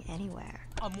going anywhere.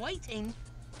 I'm waiting.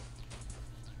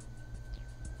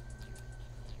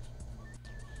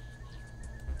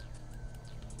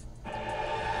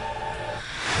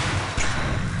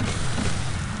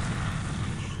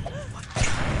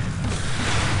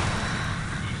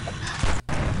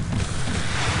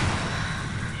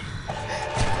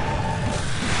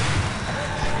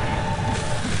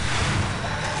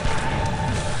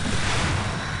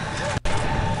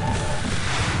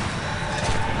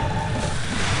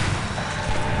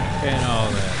 And all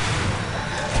that.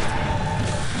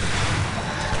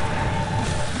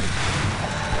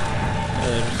 Yeah,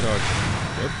 they just start.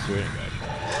 Oops, we didn't got shot.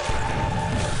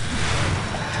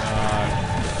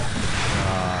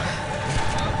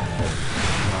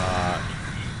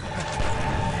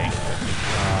 Pink got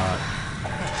shot.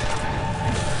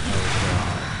 No shot.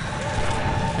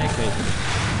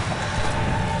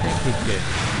 Pink keeps getting.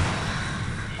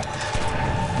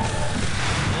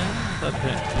 Yeah, that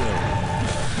pink too.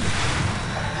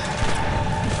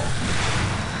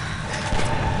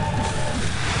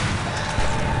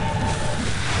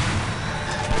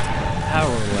 Power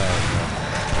level.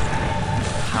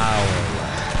 Power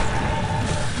level.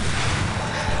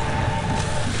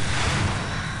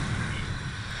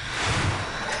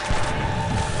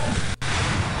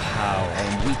 Power. I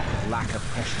am weak with lack of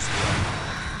precious blood.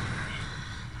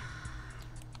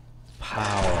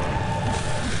 Power.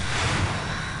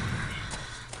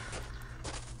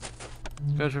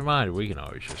 Just a reminder, we can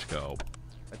always just go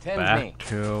Attend back me.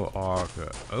 to our.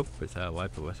 Oh, is that a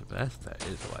life of West of Best? That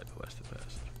is a life of West of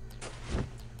Best.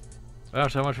 Well,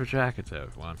 so much for jackets,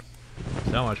 everyone.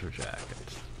 So much for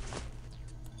jackets.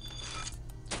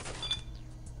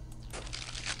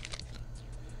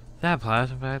 That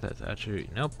plasma bag, that's actually...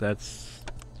 Nope, that's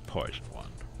poison one.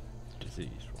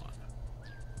 Disease one.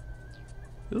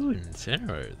 Ooh, an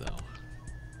incinerator though.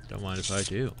 Don't mind if I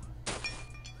do.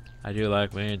 I do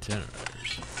like my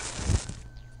incinerators.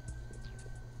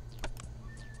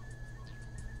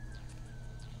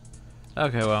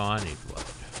 Okay, well I need blood.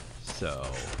 So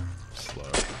slow.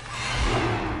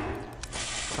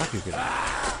 Fuck you, good.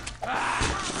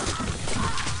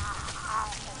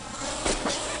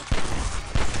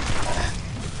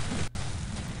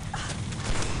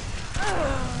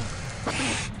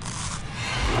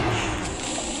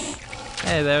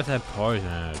 Hey, there's that poison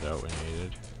antidote we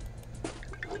needed.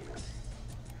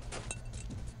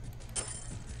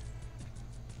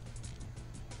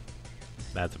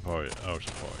 That's a poison. Oh, it's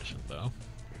a poison, though.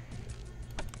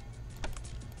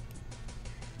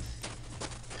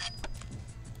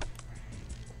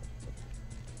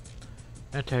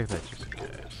 I take that just in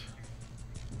case.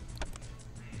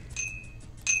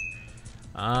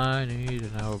 I need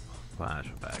another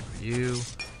plasma bag for you,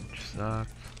 which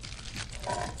sucks.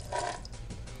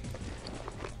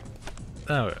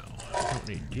 Oh well, I don't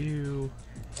need you.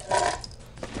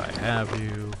 If I have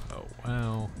you, oh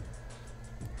well.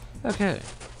 Okay.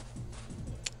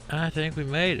 I think we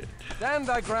made it. Stand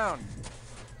thy ground.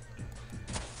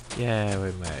 Yeah,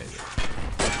 we made it.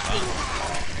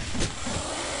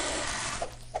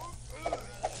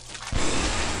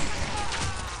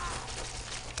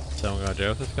 Someone gonna deal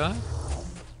with this guy?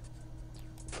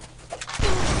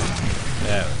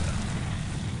 There we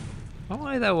go.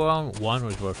 Only that one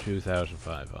was worth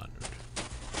 2,500.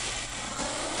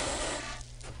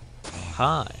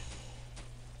 Hi.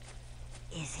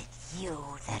 Is it you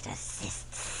that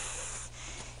assists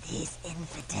these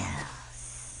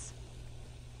infidels?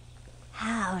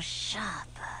 How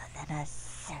sharper than a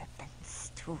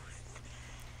serpent's tooth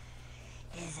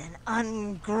is an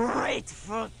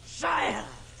ungrateful child.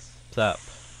 What's up?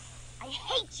 I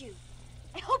hate you.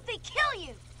 I hope they kill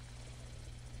you.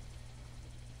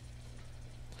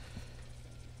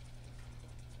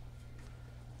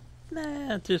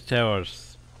 Nah, just tell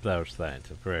us those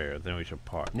things, a prayer, then we shall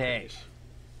part. Nay. ways.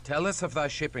 Tell us of thy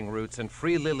shipping routes and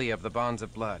free Lily of the bonds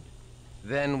of blood.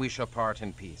 Then we shall part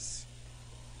in peace.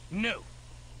 No.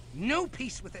 No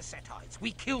peace with the Setites.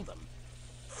 We kill them.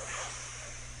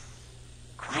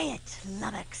 Quiet,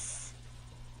 lummox.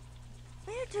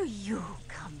 Where do you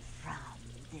come from,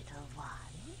 little one?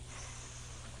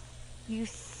 You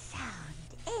sound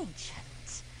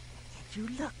ancient, yet you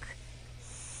look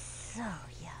so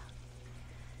young.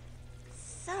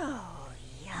 So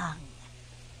young.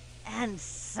 And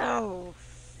so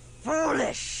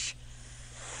foolish.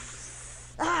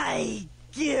 I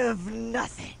give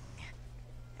nothing.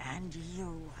 And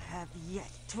you have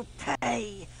yet to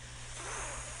pay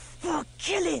for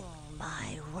killing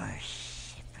my worshippers.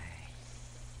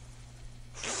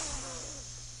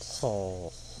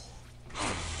 Oh.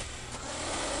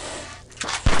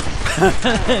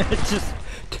 Just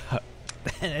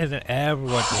and then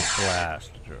everyone just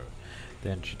blasted her.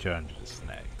 Then she turned to the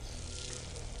snakes.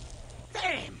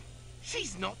 Damn!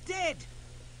 She's not dead.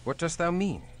 What dost thou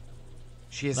mean?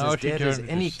 She is No, as she dead as turned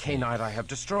to any snake. Cainite I have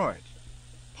destroyed.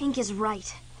 Pink is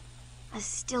right. I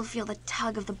still feel the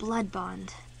tug of the blood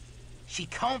bond. She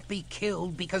can't be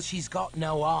killed because she's got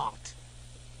no heart.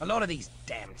 A lot of these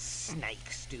damn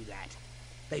snakes do that.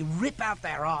 They rip out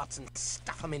their hearts and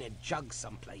stuff them in a jug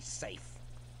someplace safe.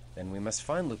 Then we must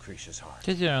find Lucretia's heart.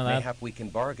 Did you know that? Mayhap we can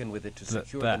bargain with it to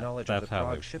secure the knowledge of the That's how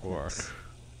Prague they shipments. work.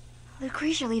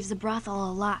 Lucretia leaves the brothel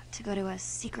a lot to go to a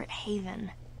secret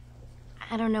haven.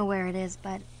 I don't know where it is,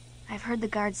 but I've heard the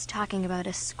guards talking about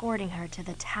escorting her to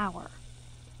the tower.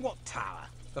 What tower?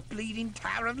 The Bleeding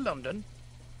Tower of London?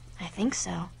 I think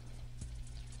so.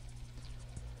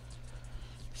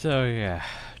 So yeah,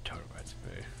 total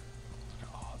recipe.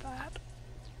 All that.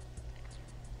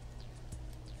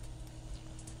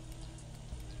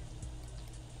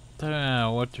 So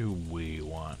now, what do we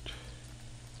want?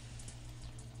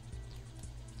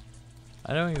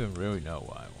 I don't even really know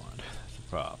what I want. That's the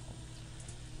problem.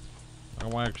 I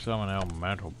want some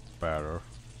elemental better.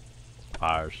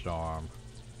 Firestorm.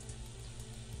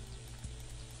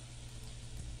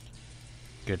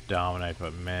 Get dominate,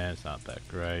 but man, it's not that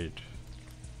great.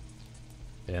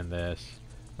 In this,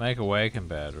 make awaken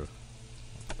better.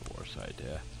 That's the worst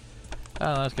idea.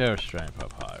 Oh, let's go strength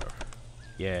up higher.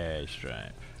 Yay,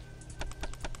 strength.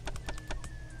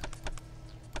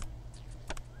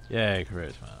 Yay,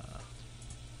 charisma.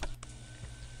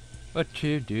 What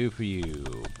to do for you?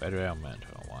 Better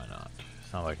elemental, why not?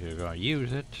 It's not like you're gonna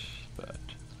use it, but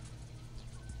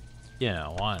you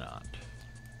know, why not?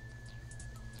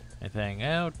 Anything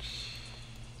else?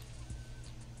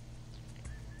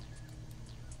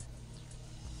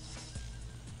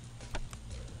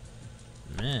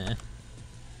 Meh.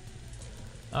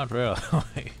 Not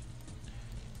really.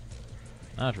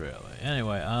 Not really.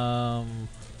 Anyway,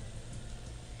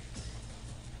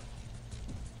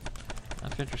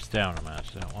 let's get your stamina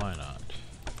matched out. Why not?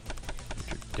 Get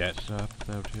your debts up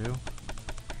though too.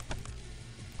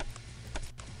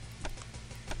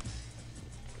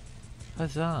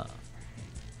 Huzzah!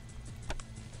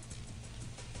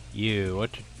 You,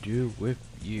 what to do with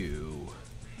you?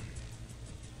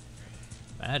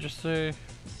 Majesty?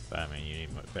 I mean, you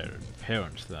need much better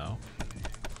appearance though.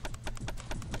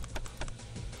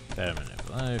 Better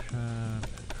manipulation,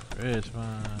 better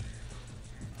charisma,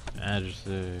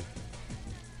 majesty,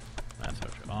 match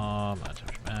out your arm, match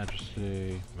out your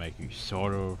majesty, make you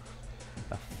sort of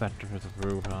effective as a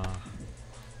ruler.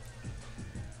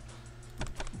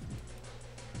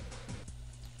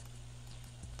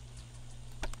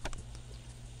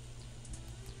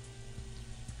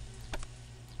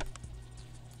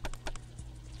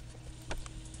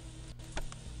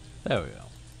 There we go.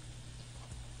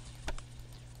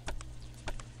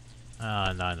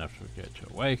 Not enough to get you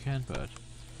awakened, but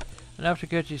enough to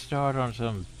get you started on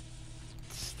some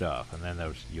stuff, and then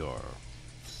there's your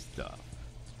stuff.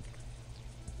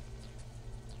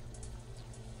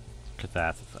 'Cause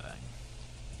that's the thing.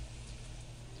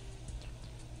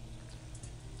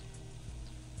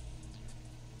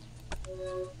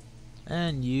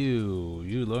 And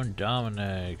you learn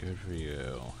Dominate, good for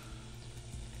you.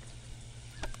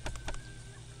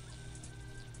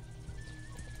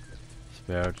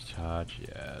 Spare touch,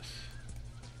 yes.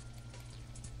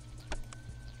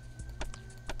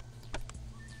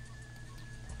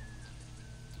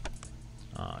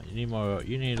 Oh, you need more,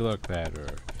 you need to look better.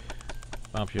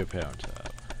 Bump your appearance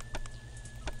up.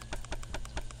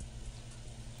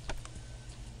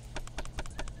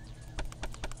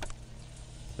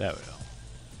 There we go.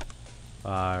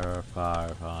 Fire,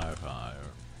 fire, fire, fire.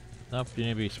 Nope, you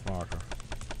need to be smarter.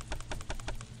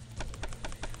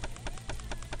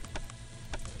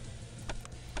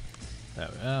 There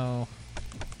we go.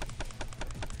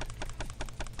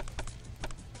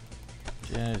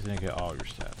 Jenny's gonna get all your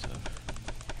stats up.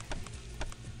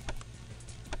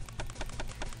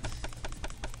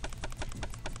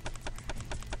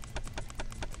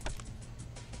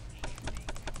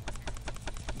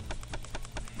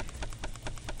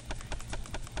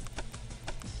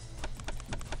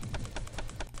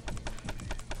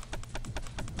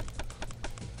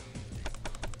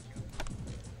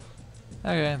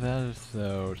 Okay, that is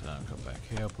so. Now come back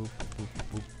here. Boop, boop,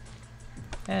 boop.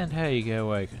 And hey, you get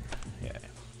awakened. Yeah.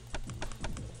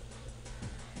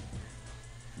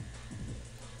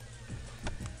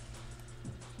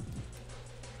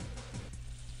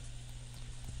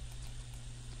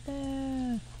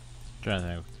 Trying to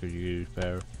think what could you use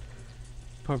better.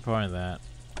 Put a point in that.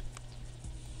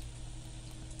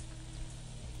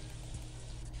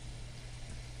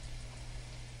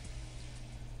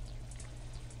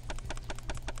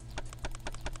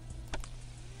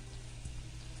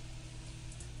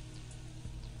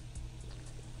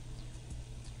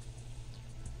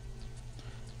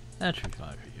 That should be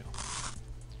fine for you.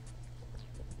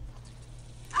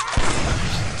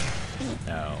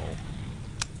 No.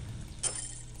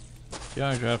 You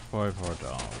only dropped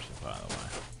 $44, by the way.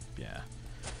 Yeah.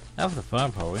 That was the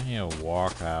fun part. We need to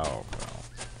walk out, bro.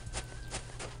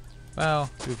 Well,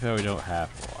 to be fair, we don't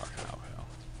have to walk out,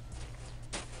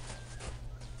 bro.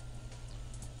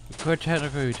 We could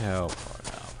technically teleport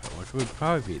out, bro, which would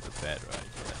probably be the better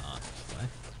idea, honestly.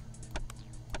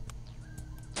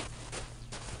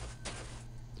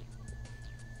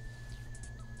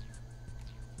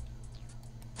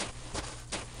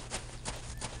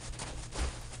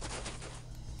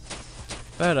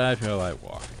 But I feel like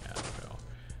walking out, Phil.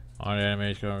 Are the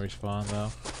enemies gonna respawn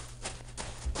though?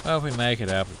 Well, if we make it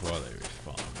out before they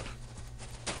respawn.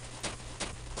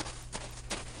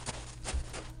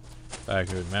 I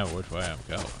can remember which way I'm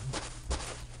going.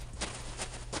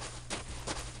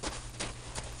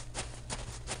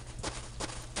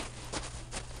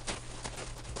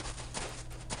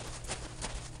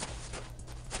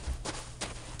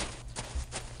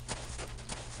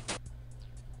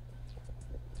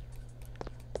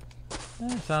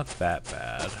 It's not that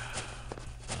bad.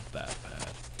 Not that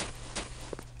bad.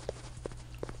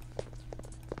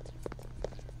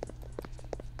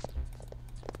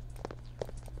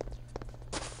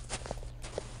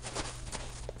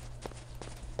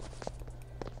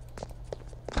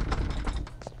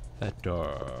 That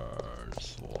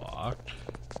door's locked.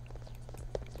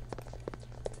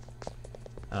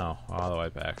 Oh, all the way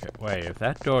back. Wait, if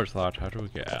that door's locked, how do we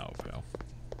get out, Phil?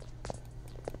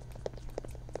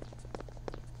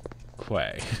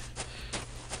 Way.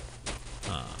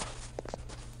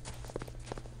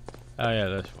 Oh yeah,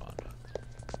 this one.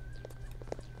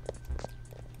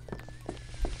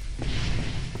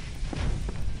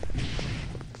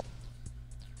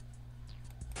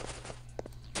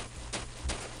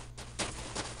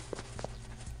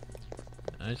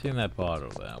 I seen that bottle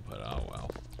there, but oh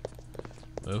well.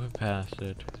 Moving past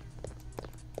it.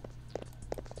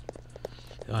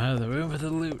 Don't have the room for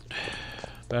the loot.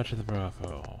 Back to the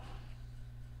brothel.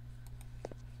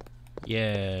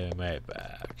 Yeah, we made it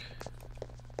back.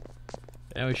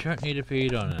 And we shouldn't need to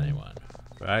feed on anyone.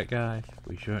 Right, guys?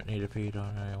 We shouldn't need to feed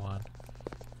on anyone.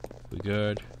 We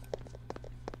good?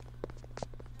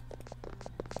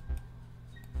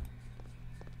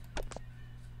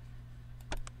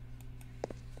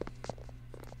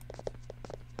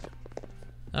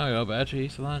 Now we go back to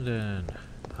East London.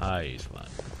 Hi, East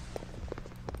London.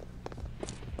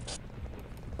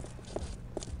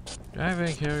 Do I have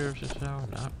any carriers to sell?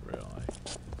 Not really.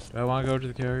 Do I want to go to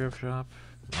the carrier shop?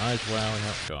 Might as well. We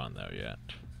haven't gone there yet.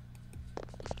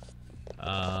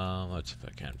 Let's see if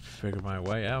I can figure my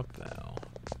way out now.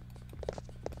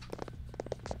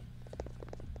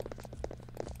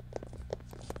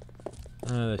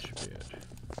 That should be it.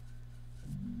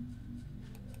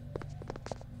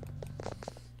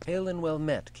 Hail and well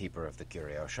met, keeper of the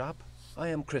curio shop. I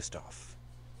am Christoph.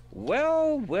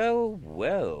 Well, well,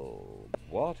 well.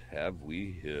 What have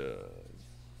we here?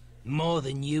 More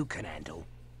than you can handle.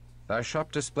 Thy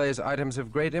shop displays items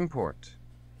of great import.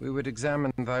 We would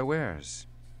examine thy wares.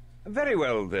 Very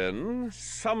well, then.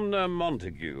 Sumner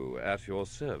Montague at your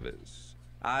service.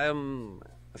 I am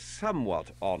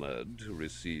somewhat honored to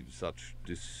receive such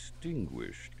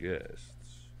distinguished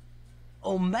guests.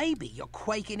 Or maybe you're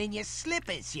quaking in your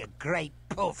slippers, you great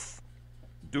puff.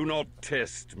 Do not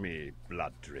test me,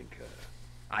 blood drinker.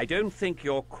 I don't think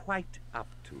you're quite up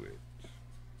to it.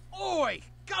 Oi!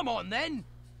 Come on, then!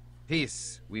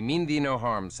 Peace. We mean thee no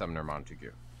harm, Sumner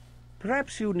Montague.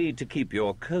 Perhaps you need to keep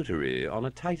your coterie on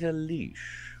a tighter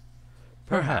leash.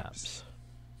 Perhaps.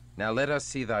 Now let us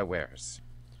see thy wares.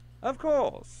 Of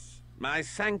course. My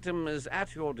sanctum is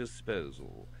at your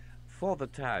disposal, for the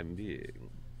time being.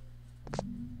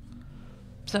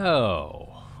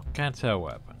 So, can't sell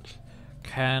weapons.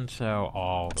 Can't sell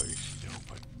all these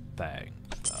stupid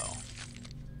things, though.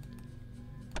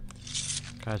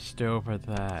 Got stupid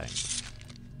things.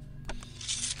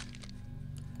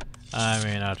 I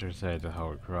mean, not to say the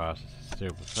Holy Cross is a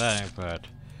stupid thing, but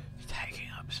it's taking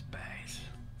up space.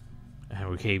 And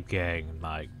we keep getting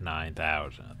like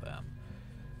 9,000 of them.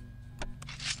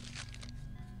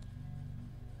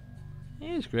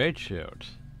 These great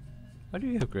shields. Why do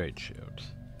you have great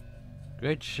shields?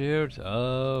 Great shields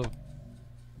of...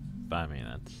 I mean,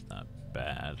 that's not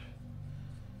bad.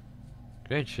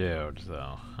 Great shields,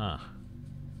 though, huh?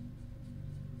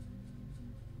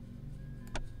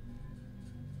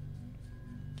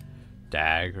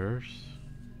 Daggers.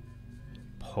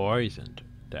 Poisoned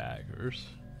daggers.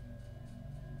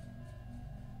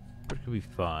 Which could be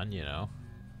fun, you know.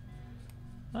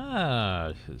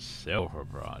 Ah, this is silver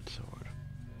broadsword.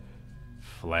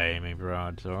 Flaming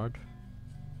broadsword.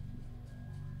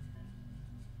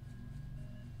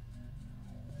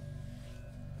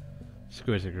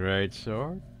 Exquisite great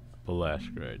sword.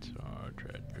 Blessed great sword.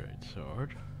 Dread great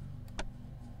sword.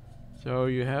 So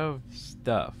you have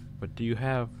stuff, but do you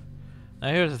have... Now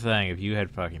here's the thing, if you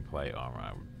had fucking plate armor,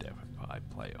 I would definitely buy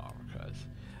plate armor, because...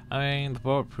 I mean, the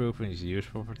bulletproofing is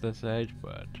useful for this age,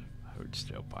 but I would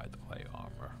still buy the plate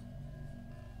armor.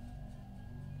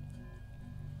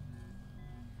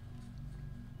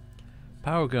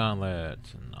 Power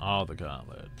gauntlets and all the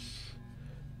gauntlets.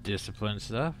 Discipline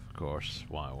stuff, of course,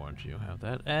 why wouldn't you have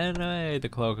that? And hey, the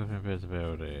cloak of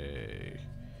invisibility.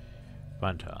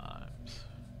 Fun times.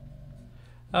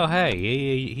 Oh hey,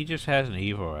 he just has an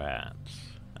evil ants.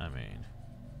 I mean,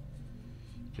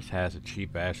 just has a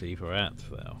cheap ass evil ants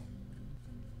though.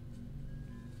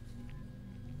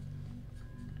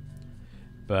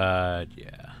 But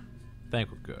yeah, I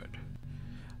think we're good.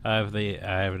 I have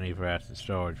an evil ants in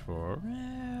storage for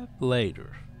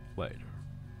later.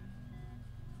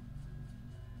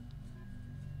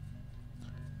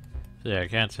 So yeah, I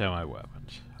can't sell my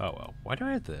weapons. Oh well, why do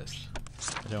I have this?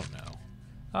 I don't know.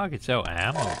 Oh, I could sell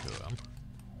ammo to them.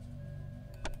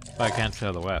 But I can't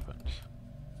sell the weapons.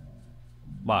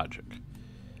 Logic.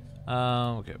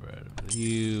 Get rid of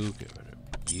you, get rid of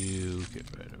you, get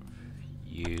rid of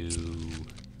you.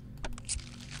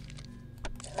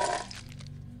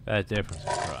 That difference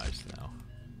in price though.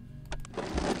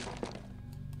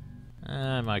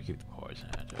 I might keep the poison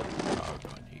edge. I'm probably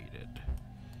going to eat it.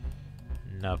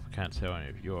 Nope, can't sell any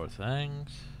of your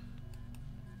things.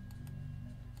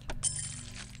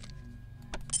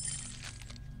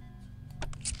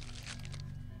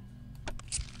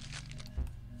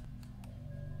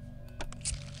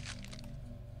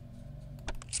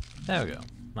 There we go.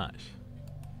 Nice.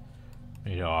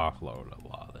 Need to offload a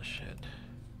lot of this shit.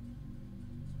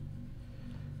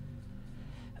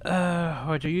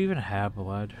 Wait, do you even have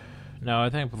blood? No, I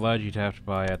think blood you'd have to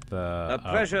buy at the... A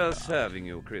pleasure serving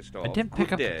you, Christoph. I didn't pick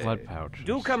Good up day. the blood pouches.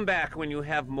 Do come back when you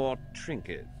have more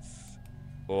trinkets.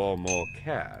 Or more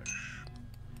cash.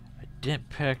 I didn't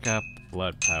pick up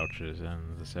blood pouches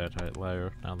in the satellite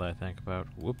layer, now that I think about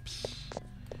it. Whoops.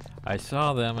 I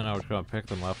saw them and I was going to pick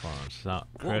them up on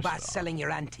What about selling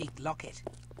your antique locket?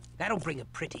 That'll bring a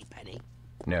pretty penny.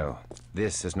 No,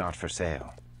 this is not for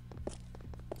sale.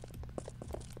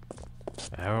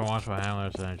 Everyone wants my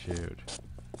handlers and shoot.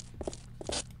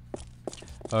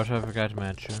 Also, I forgot to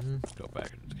mention, go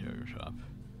back into the carrier shop.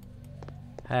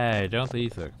 Hey, don't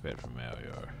these look a bit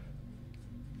familiar?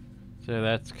 So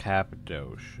that's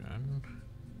Cappadocian.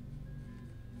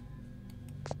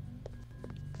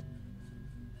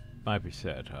 Might be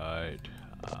Setite.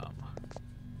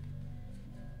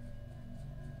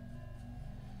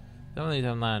 Some of these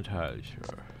I'm not entirely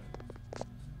sure.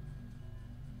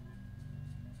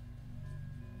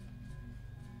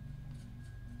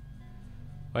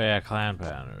 Oh yeah, clan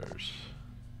banners.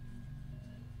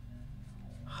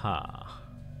 Huh.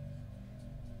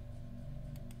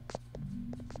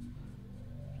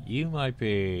 You might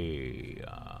be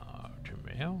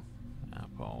Jamil?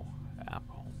 Apple.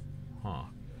 Huh.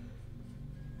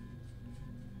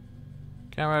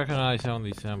 Can't recognize some of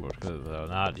these symbols because they're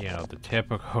not, you know, the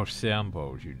typical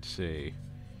symbols you'd see.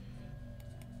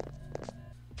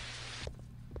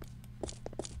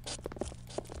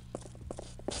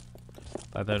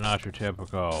 Like they're not your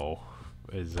typical,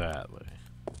 exactly.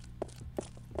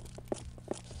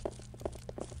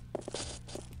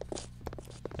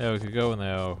 Yeah, we could go in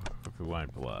there if we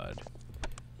want blood.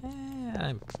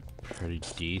 I'm pretty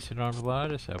decent on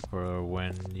blood, except for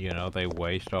when, you know, they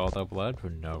waste all the blood for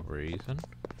no reason.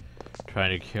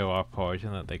 Trying to kill off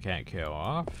poison that they can't kill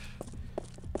off.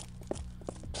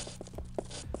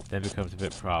 Then becomes a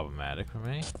bit problematic for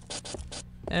me.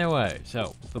 Anyway,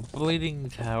 so, the Bleeding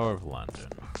Tower of London.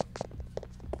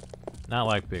 Not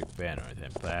like Big Ben or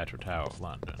anything, but the actual Tower of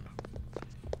London.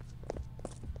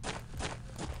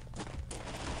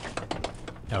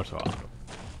 That was awesome.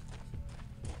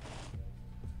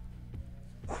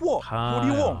 What do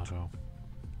you want?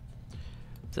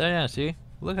 So yeah, see?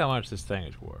 Look how much this thing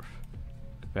is worth.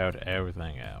 Compared to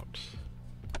everything else.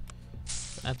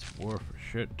 That's worth a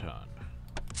shit ton.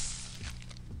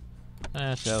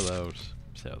 Sell those.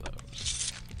 Sell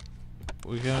those.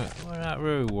 We're not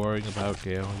really worrying about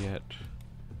Gale yet.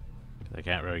 I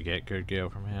can't really get good Gale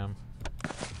from him.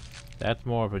 That's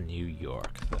more of a New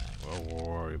York thing. We'll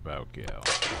worry about Gale.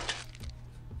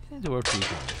 It's worth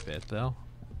using a bit though.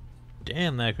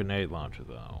 Damn that grenade launcher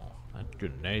though. That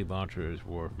grenade launcher is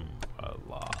worth a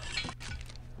lot.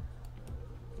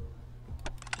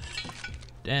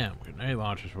 Damn, grenade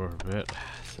launcher's worth a bit.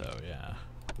 So yeah.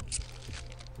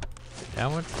 How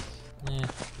much? Yeah.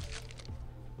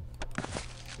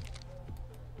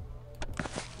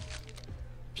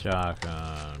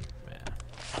 Shotgun, man.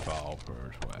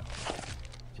 Revolver as well.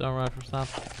 Some rifle's not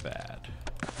bad.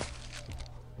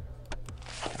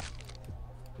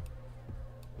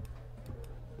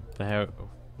 The hell?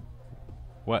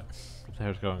 What the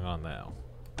hell's going on now?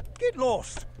 Get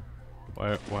lost.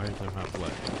 Why is there not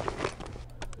blood?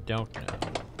 Don't know.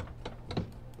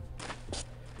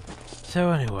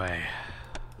 So anyway,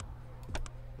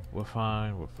 we're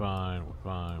fine.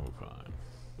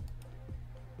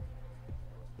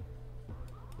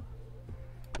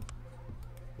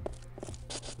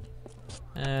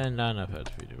 And not enough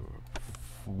HP to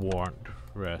warrant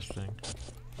resting.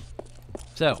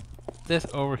 So, this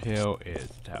over here is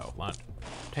the Tower of London.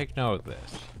 Take note of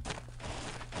this.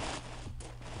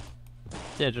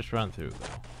 Yeah, just run through though.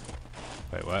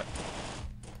 Wait, what?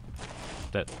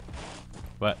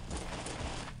 What?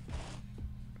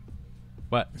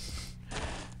 What?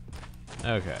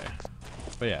 Okay.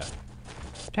 But yeah.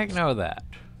 Take note of that.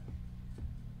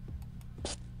 The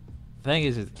thing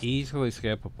is, it's easily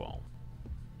skippable.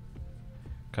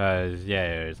 Cause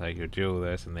yeah, it's like you do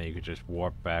this and then you could just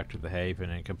warp back to the haven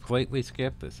and completely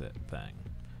skip this thing.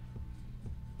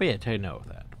 But yeah, take note of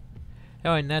that.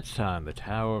 Anyway, next time, the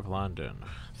Tower of London.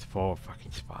 It's full of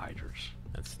fucking spiders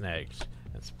and snakes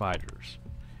and spiders.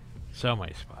 So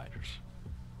many spiders.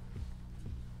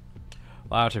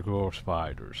 Lots of cool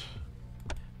spiders.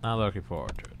 Not looking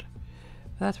forward to it.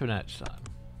 That's for next time.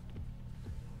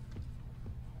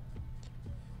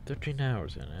 13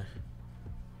 hours in it.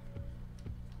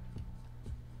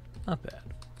 Not bad.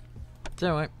 So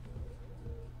anyway,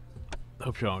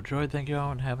 hope you all enjoyed. Thank you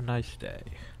all and have a nice day.